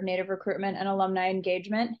Director of Native Recruitment and Alumni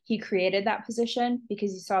Engagement. He created that position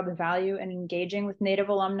because he saw the value in engaging with Native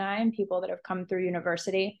alumni and people that have come through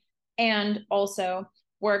university, and also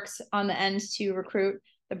works on the end to recruit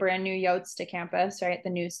the brand new Yotes to campus, right? The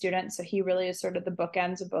new students. So he really is sort of the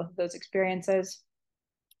bookends of both of those experiences.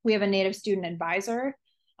 We have a Native student advisor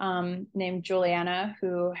named Juliana,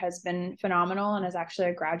 who has been phenomenal and is actually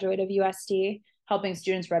a graduate of USD, helping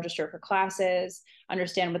students register for classes,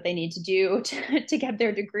 understand what they need to do to get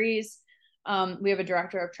their degrees. We have a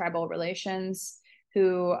Director of Tribal Relations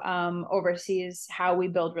who oversees how we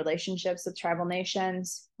build relationships with tribal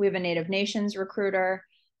nations. We have a Native Nations recruiter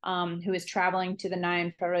who is traveling to the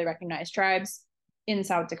 9 federally recognized tribes in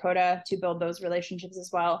South Dakota to build those relationships as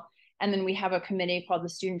well. And then we have a committee called the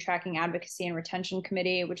Student Tracking Advocacy and Retention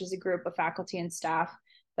Committee, which is a group of faculty and staff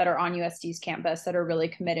that are on USD's campus that are really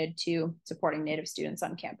committed to supporting Native students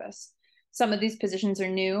on campus. Some of these positions are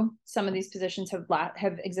new. Some of these positions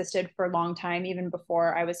have existed for a long time, even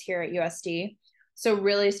before I was here at USD. So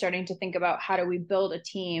really starting to think about how do we build a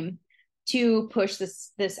team to push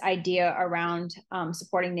this idea around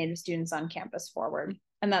supporting Native students on campus forward.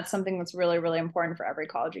 And that's something that's really, really important for every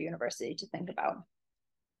college or university to think about.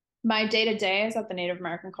 My day-to-day is at the Native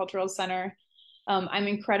American Cultural Center. I'm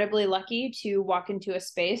incredibly lucky to walk into a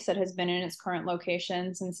space that has been in its current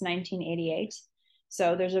location since 1988.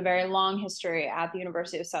 So there's a very long history at the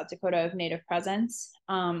University of South Dakota of Native presence.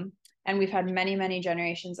 And we've had many, many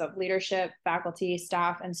generations of leadership, faculty,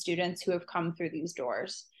 staff, and students who have come through these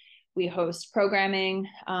doors. We host programming,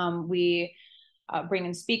 we bring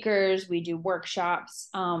in speakers, we do workshops,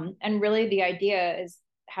 and really the idea is,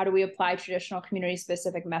 how do we apply traditional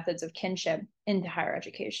community-specific methods of kinship into higher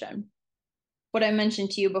education? What I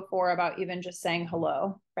mentioned to you before about even just saying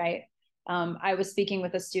hello, right? I was speaking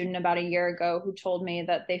with a student about a year ago who told me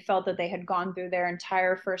that they felt that they had gone through their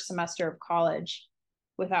entire first semester of college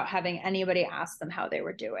without having anybody ask them how they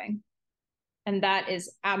were doing. And that is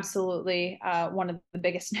absolutely one of the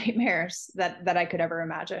biggest nightmares that I could ever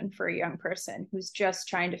imagine for a young person who's just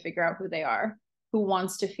trying to figure out who they are, who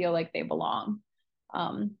wants to feel like they belong.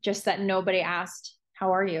 Just that nobody asked,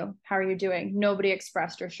 how are you? How are you doing? Nobody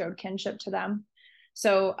expressed or showed kinship to them.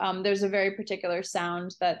 So there's a very particular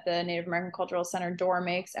sound that the Native American Cultural Center door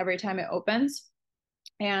makes every time it opens.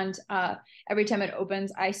 And every time it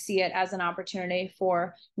opens, I see it as an opportunity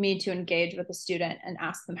for me to engage with a student and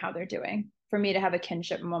ask them how they're doing, for me to have a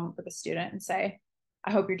kinship moment with a student and say,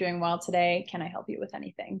 I hope you're doing well today. Can I help you with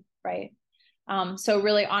anything? Right. So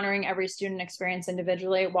really honoring every student experience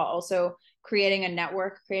individually, while also creating a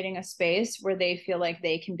network, creating a space where they feel like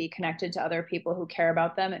they can be connected to other people who care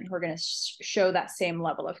about them and who are going to show that same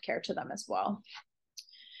level of care to them as well.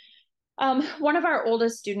 One of our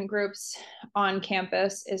oldest student groups on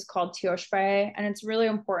campus is called Tioshpe, and it's really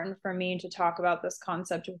important for me to talk about this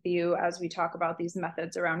concept with you as we talk about these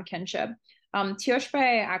methods around kinship.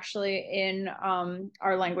 Tioshpe actually in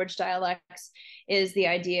our language dialects is the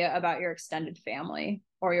idea about your extended family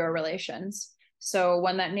or your relations. So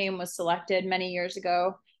when that name was selected many years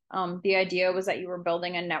ago, the idea was that you were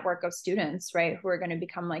building a network of students, right, who are going to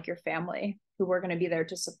become like your family, who were going to be there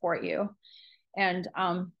to support you. And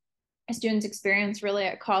a student's experience really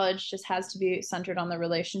at college just has to be centered on the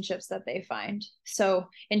relationships that they find. So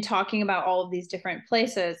in talking about all of these different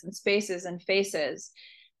places and spaces and faces,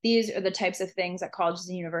 these are the types of things that colleges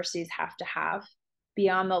and universities have to have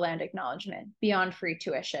beyond the land acknowledgement, beyond free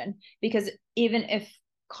tuition. Because even if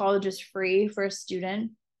college is free for a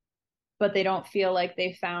student, but they don't feel like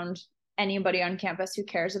they found anybody on campus who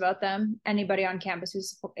cares about them, anybody on campus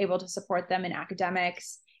who's able to support them in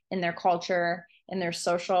academics, in their culture, in their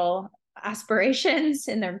social aspirations,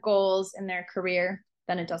 in their goals, in their career,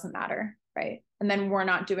 then it doesn't matter, right? And then we're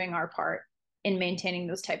not doing our part in maintaining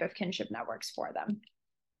those type of kinship networks for them.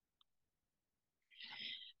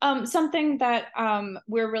 Something that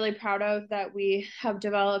we're really proud of that we have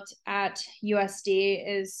developed at USD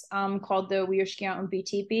is called the Wiyushkiya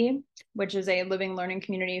BTP, which is a living learning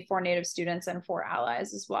community for Native students and for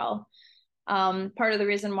allies as well. Part of the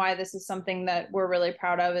reason why this is something that we're really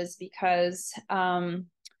proud of is because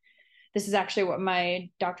this is actually what my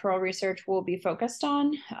doctoral research will be focused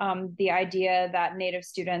on. The idea that Native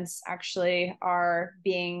students actually are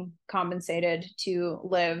being compensated to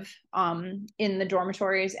live in the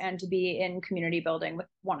dormitories and to be in community building with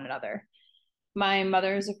one another. My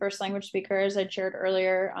mother is a first language speaker, as I shared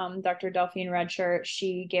earlier, Dr. Delphine Redshirt.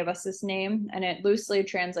 She gave us this name, and it loosely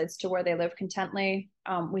translates to where they live contently.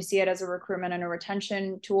 We see it as a recruitment and a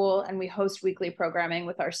retention tool, and we host weekly programming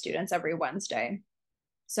with our students every Wednesday.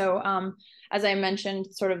 So as I mentioned,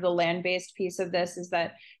 sort of the land-based piece of this is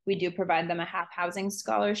that we do provide them a half housing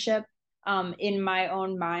scholarship. In my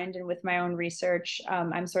own mind and with my own research,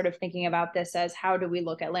 I'm sort of thinking about this as how do we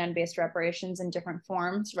look at land-based reparations in different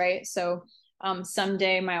forms, right? So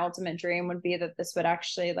someday my ultimate dream would be that this would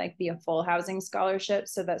actually like be a full housing scholarship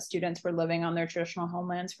so that students were living on their traditional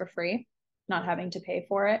homelands for free, not having to pay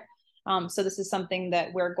for it. So this is something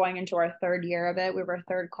that we're going into our third year of it. We were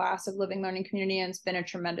third class of living learning community, and it's been a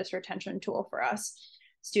tremendous retention tool for us.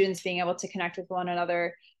 Students being able to connect with one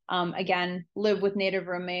another, again, live with Native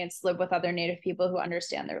roommates, live with other Native people who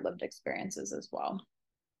understand their lived experiences as well.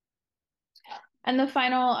 And the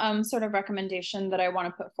final sort of recommendation that I want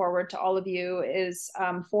to put forward to all of you is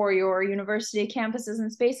for your university campuses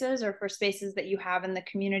and spaces, or for spaces that you have in the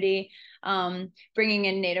community, bringing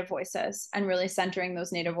in Native voices and really centering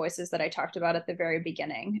those Native voices that I talked about at the very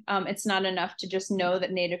beginning. It's not enough to just know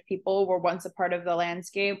that Native people were once a part of the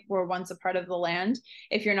landscape, were once a part of the land,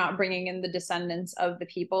 if you're not bringing in the descendants of the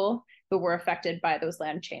people who were affected by those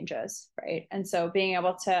land changes, right? And so being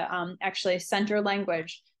able to actually center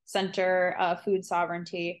language, center food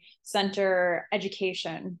sovereignty, center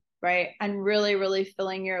education, right? And really, really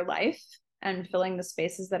filling your life and filling the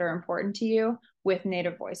spaces that are important to you with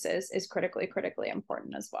Native voices is critically, critically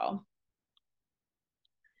important as well.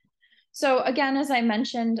 So again, as I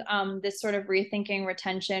mentioned, this sort of rethinking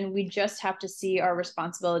retention, we just have to see our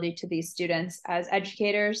responsibility to these students as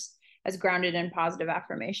educators, as grounded in positive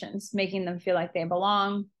affirmations, making them feel like they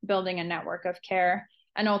belong, building a network of care.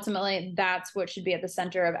 And ultimately, that's what should be at the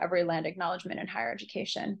center of every land acknowledgement in higher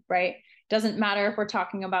education, right? Doesn't matter if we're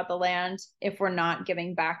talking about the land, if we're not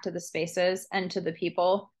giving back to the spaces and to the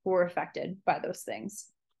people who were affected by those things.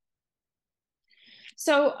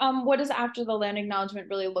 So what does after the land acknowledgement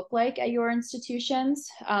really look like at your institutions?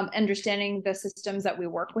 Understanding the systems that we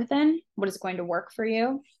work within, what is going to work for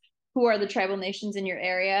you? Who are the tribal nations in your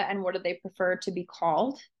area and what do they prefer to be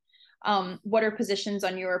called? What are positions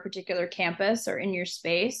on your particular campus or in your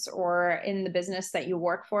space or in the business that you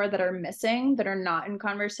work for that are missing, that are not in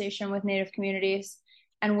conversation with Native communities?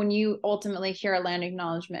 And when you ultimately hear a land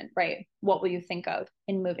acknowledgement, right, what will you think of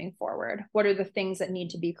in moving forward? What are the things that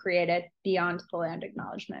need to be created beyond the land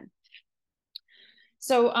acknowledgement?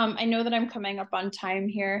 So I know that I'm coming up on time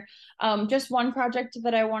here. Just one project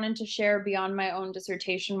that I wanted to share beyond my own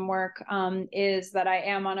dissertation work is that I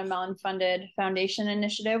am on a Mellon-funded foundation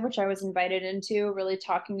initiative, which I was invited into, really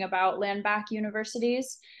talking about land back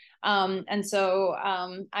universities. And so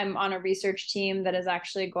I'm on a research team that is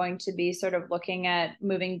actually going to be sort of looking at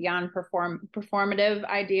moving beyond performative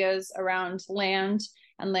ideas around land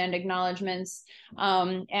and land acknowledgements.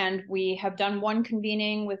 And we have done one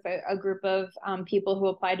convening with a group of people who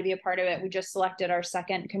applied to be a part of it. We just selected our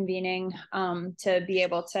second convening to be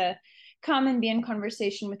able to come and be in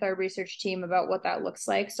conversation with our research team about what that looks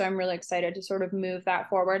like. So I'm really excited to sort of move that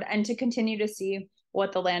forward and to continue to see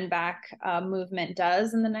what the land back movement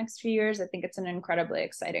does in the next few years. I think it's an incredibly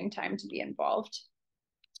exciting time to be involved.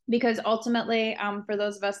 Because ultimately, for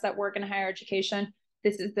those of us that work in higher education,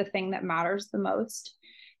 this is the thing that matters the most.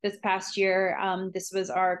 This past year, this was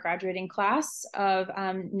our graduating class of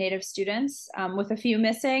Native students with a few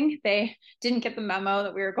missing. They didn't get the memo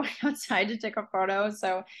that we were going outside to take a photo.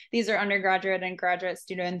 So these are undergraduate and graduate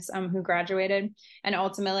students who graduated. And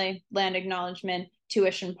ultimately, land acknowledgement,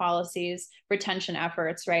 tuition policies, retention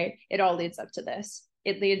efforts, right? It all leads up to this.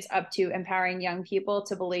 It leads up to empowering young people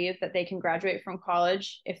to believe that they can graduate from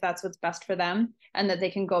college if that's what's best for them, and that they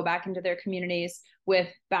can go back into their communities with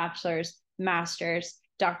bachelor's, master's,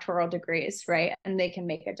 doctoral degrees, right? And they can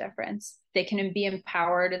make a difference. They can be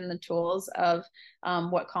empowered in the tools of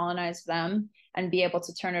what colonized them and be able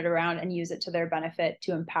to turn it around and use it to their benefit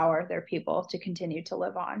to empower their people to continue to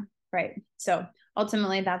live on, right? So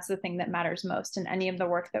ultimately, that's the thing that matters most in any of the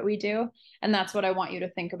work that we do. And that's what I want you to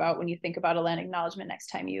think about when you think about a land acknowledgement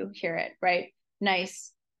next time you hear it, right?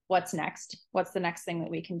 Nice. What's next? What's the next thing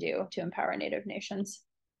that we can do to empower Native nations?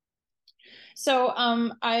 So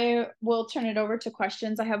I will turn it over to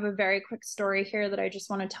questions. I have a very quick story here that I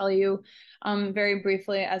just want to tell you very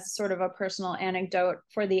briefly as sort of a personal anecdote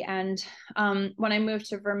for the end. When I moved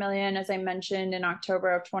to Vermilion, as I mentioned, in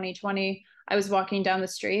October of 2020, I was walking down the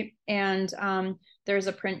street and there's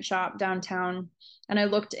a print shop downtown. And I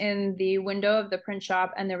looked in the window of the print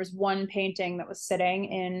shop and there was one painting that was sitting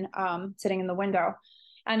in the window.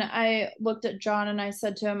 And I looked at John and I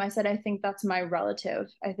said to him, I said, I think that's my relative.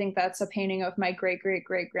 I think that's a painting of my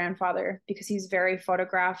great-great-great-grandfather because he's very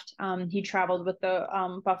photographed. He traveled with the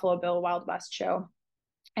Buffalo Bill Wild West show.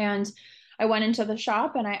 And I went into the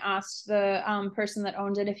shop and I asked the person that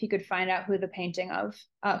owned it if he could find out who the painting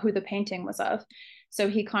was of. So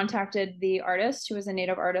he contacted the artist, who was a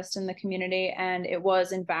Native artist in the community, and it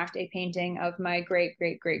was in fact a painting of my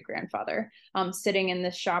great-great-great-grandfather sitting in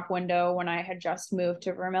this shop window when I had just moved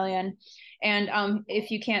to Vermilion. And if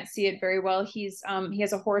you can't see it very well, he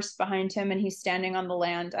has a horse behind him and he's standing on the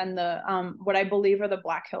land, and the what I believe are the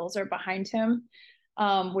Black Hills are behind him,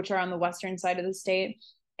 which are on the western side of the state.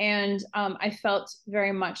 And I felt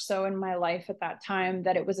very much so in my life at that time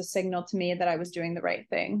that it was a signal to me that I was doing the right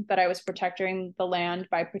thing, that I was protecting the land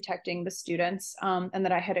by protecting the students, and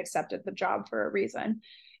that I had accepted the job for a reason.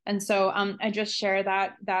 And so I just share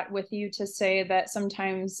that with you to say that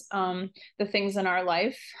sometimes the things in our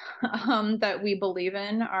life that we believe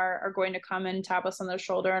in are going to come and tap us on the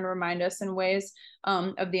shoulder and remind us in ways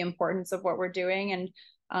of the importance of what we're doing. And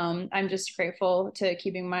I'm just grateful to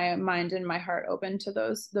keeping my mind and my heart open to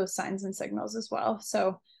those signs and signals as well.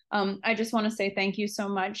 So I just want to say thank you so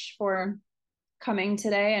much for coming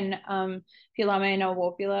today. And Pilame no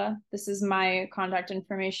Wopila, this is my contact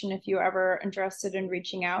information if you're ever interested in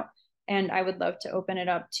reaching out. And I would love to open it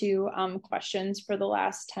up to questions for the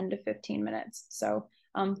last 10 to 15 minutes. So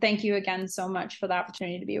thank you again so much for the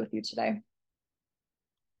opportunity to be with you today.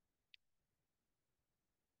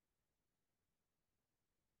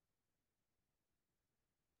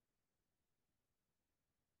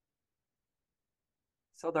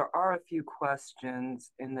 So there are a few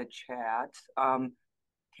questions in the chat.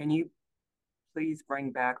 Can you please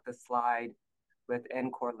bring back the slide with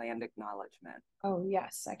NCORE land acknowledgement? Oh,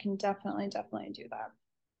 yes, I can definitely do that.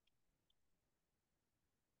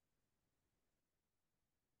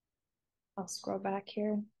 I'll scroll back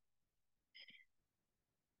here.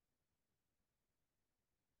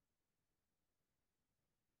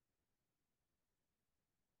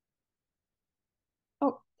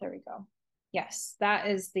 Oh, there we go. Yes, that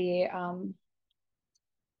is the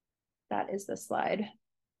slide.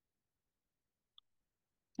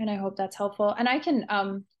 And I hope that's helpful. And I can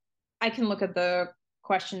look at the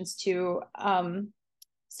questions too,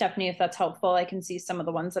 Stephanie, if that's helpful. I can see some of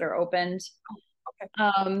the ones that are opened.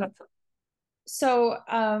 Okay. So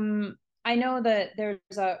I know that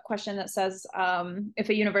there's a question that says, if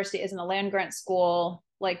a university isn't a land grant school,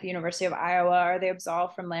 like the University of Iowa, are they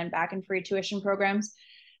absolved from land back and free tuition programs?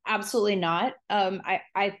 Absolutely not.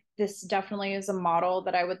 This definitely is a model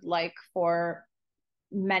that I would like for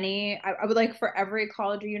I would like for every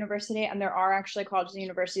college or university, and there are actually colleges and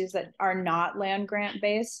universities that are not land grant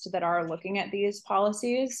based that are looking at these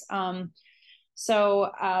policies.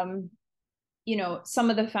 You know, some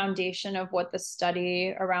of the foundation of what the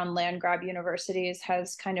study around land grab universities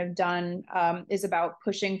has kind of done is about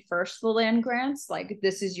pushing first the land grants. Like,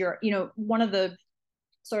 this is your, you know, one of the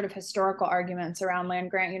sort of historical arguments around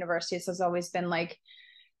land grant universities has always been like,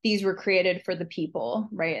 these were created for the people,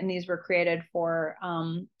 right? And these were created for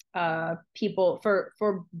people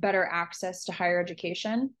for better access to higher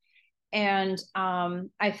education. And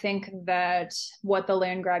I think that what the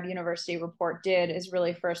Land Grab University report did is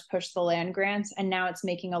really first push the land grants. And now it's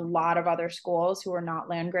making a lot of other schools who are not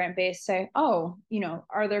land grant based say, oh, you know,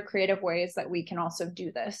 are there creative ways that we can also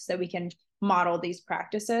do this, that we can model these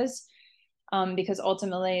practices? Because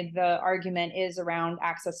ultimately the argument is around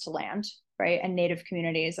access to land, right? And Native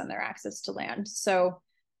communities and their access to land. So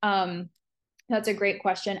that's a great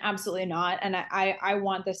question. Absolutely not. And I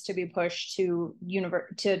want this to be pushed to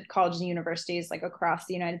colleges and universities like across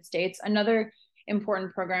the United States. Another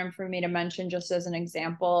important program for me to mention, just as an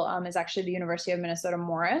example, is actually the University of Minnesota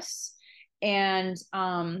Morris and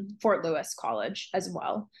Fort Lewis College as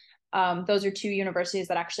well. Those are two universities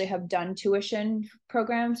that actually have done tuition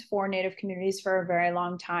programs for Native communities for a very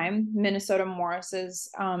long time. Minnesota Morris's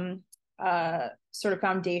sort of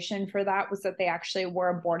foundation for that was that they actually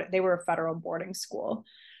were they were a federal boarding school.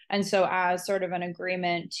 And so as sort of an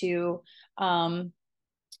agreement to,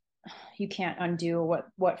 you can't undo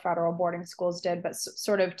what federal boarding schools did, but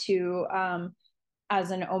sort of to,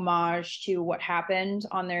 as an homage to what happened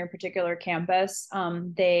on their particular campus,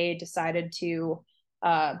 they decided to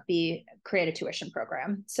create a tuition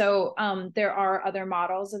program. So there are other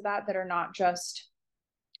models of that are not just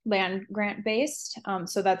land grant based.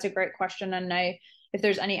 So that's a great question. And if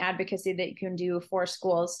there's any advocacy that you can do for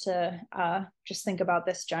schools to just think about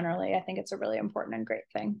this generally, I think it's a really important and great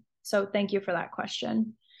thing. So thank you for that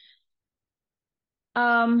question.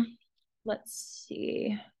 Let's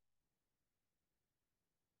see.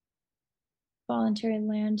 Voluntary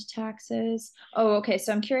land taxes. Oh, okay.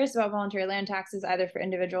 So I'm curious about voluntary land taxes, either for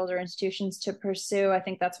individuals or institutions to pursue. I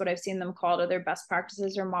think that's what I've seen them called. Are there best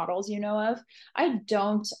practices or models you know of? I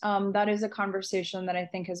don't. That is a conversation that I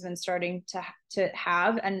think has been starting to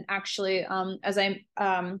have. And actually, as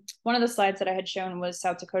one of the slides that I had shown was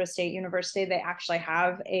South Dakota State University. They actually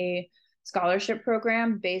have a scholarship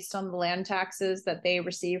program based on the land taxes that they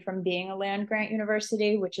receive from being a land grant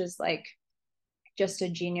university, which is like just a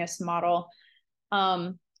genius model.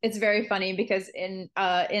 It's very funny because in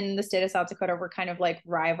the state of South Dakota, we're kind of like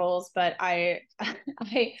rivals, but I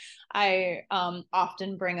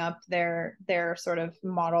often bring up their sort of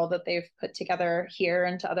model that they've put together here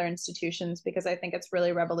and to other institutions because I think it's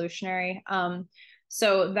really revolutionary.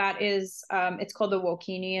 So that is, it's called the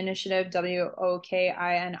Wokini Initiative,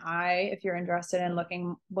 WOKINI, if you're interested in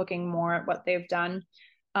looking more at what they've done.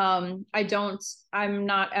 I'm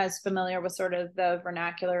not as familiar with sort of the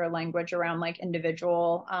vernacular language around like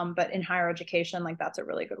individual, but in higher education, like that's a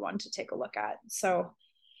really good one to take a look at. So,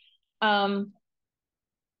 and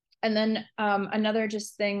then another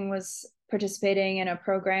just thing was participating in a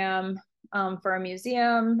program for a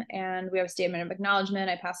museum, and we have a statement of acknowledgement.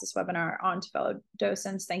 I pass this webinar on to fellow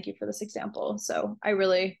docents. Thank you for this example. So I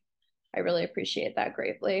really appreciate that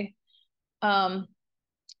greatly.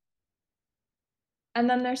 And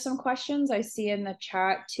then there's some questions I see in the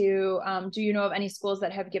chat too. Do you know of any schools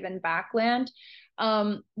that have given back land?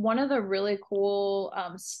 One of the really cool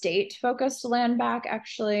state-focused land back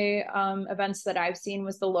actually events that I've seen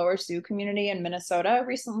was the Lower Sioux community in Minnesota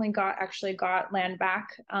recently got land back.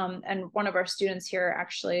 And one of our students here,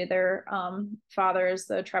 actually, their father is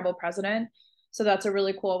the tribal president. So that's a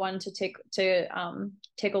really cool one to take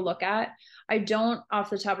a look at. I don't, off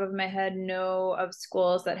the top of my head, know of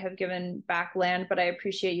schools that have given back land, but I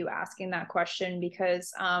appreciate you asking that question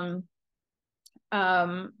because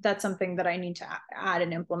that's something that I need to add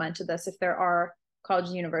and implement to this if there are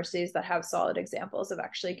colleges and universities that have solid examples of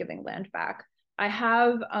actually giving land back. I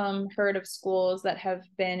have heard of schools that have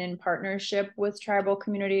been in partnership with tribal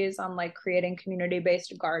communities on like creating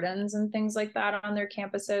community-based gardens and things like that on their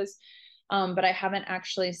campuses. But I haven't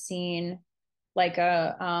actually seen like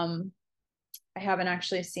an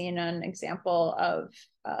example of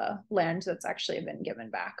land that's actually been given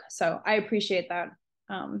back. So I appreciate that.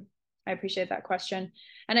 I appreciate that question.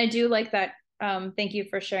 And I do like that. Thank you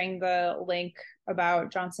for sharing the link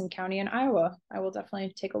about Johnson County in Iowa. I will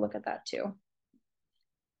definitely take a look at that too.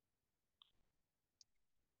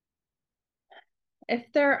 If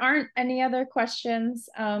there aren't any other questions,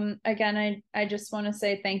 again, I just want to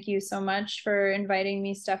say thank you so much for inviting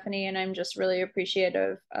me, Stephanie, and I'm just really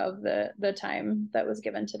appreciative of the time that was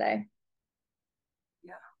given today.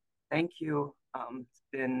 Yeah, thank you. It's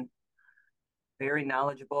been very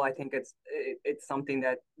knowledgeable. I think it's something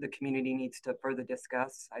that the community needs to further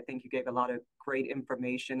discuss. I think you gave a lot of great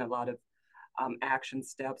information, a lot of action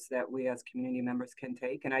steps that we as community members can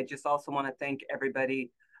take. And I just also want to thank everybody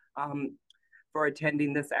for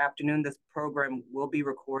attending this afternoon. This program will be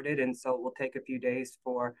recorded, and so it will take a few days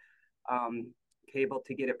for cable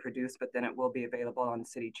to get it produced, but then it will be available on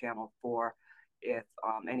City Channel 4 if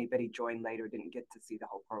anybody joined later didn't get to see the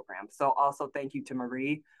whole program. So also thank you to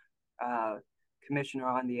Marie, Commissioner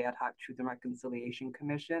on the Ad Hoc Truth and Reconciliation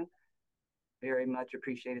Commission. Very much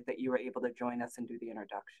appreciated that you were able to join us and do the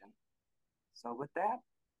introduction. So with that,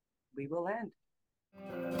 we will end.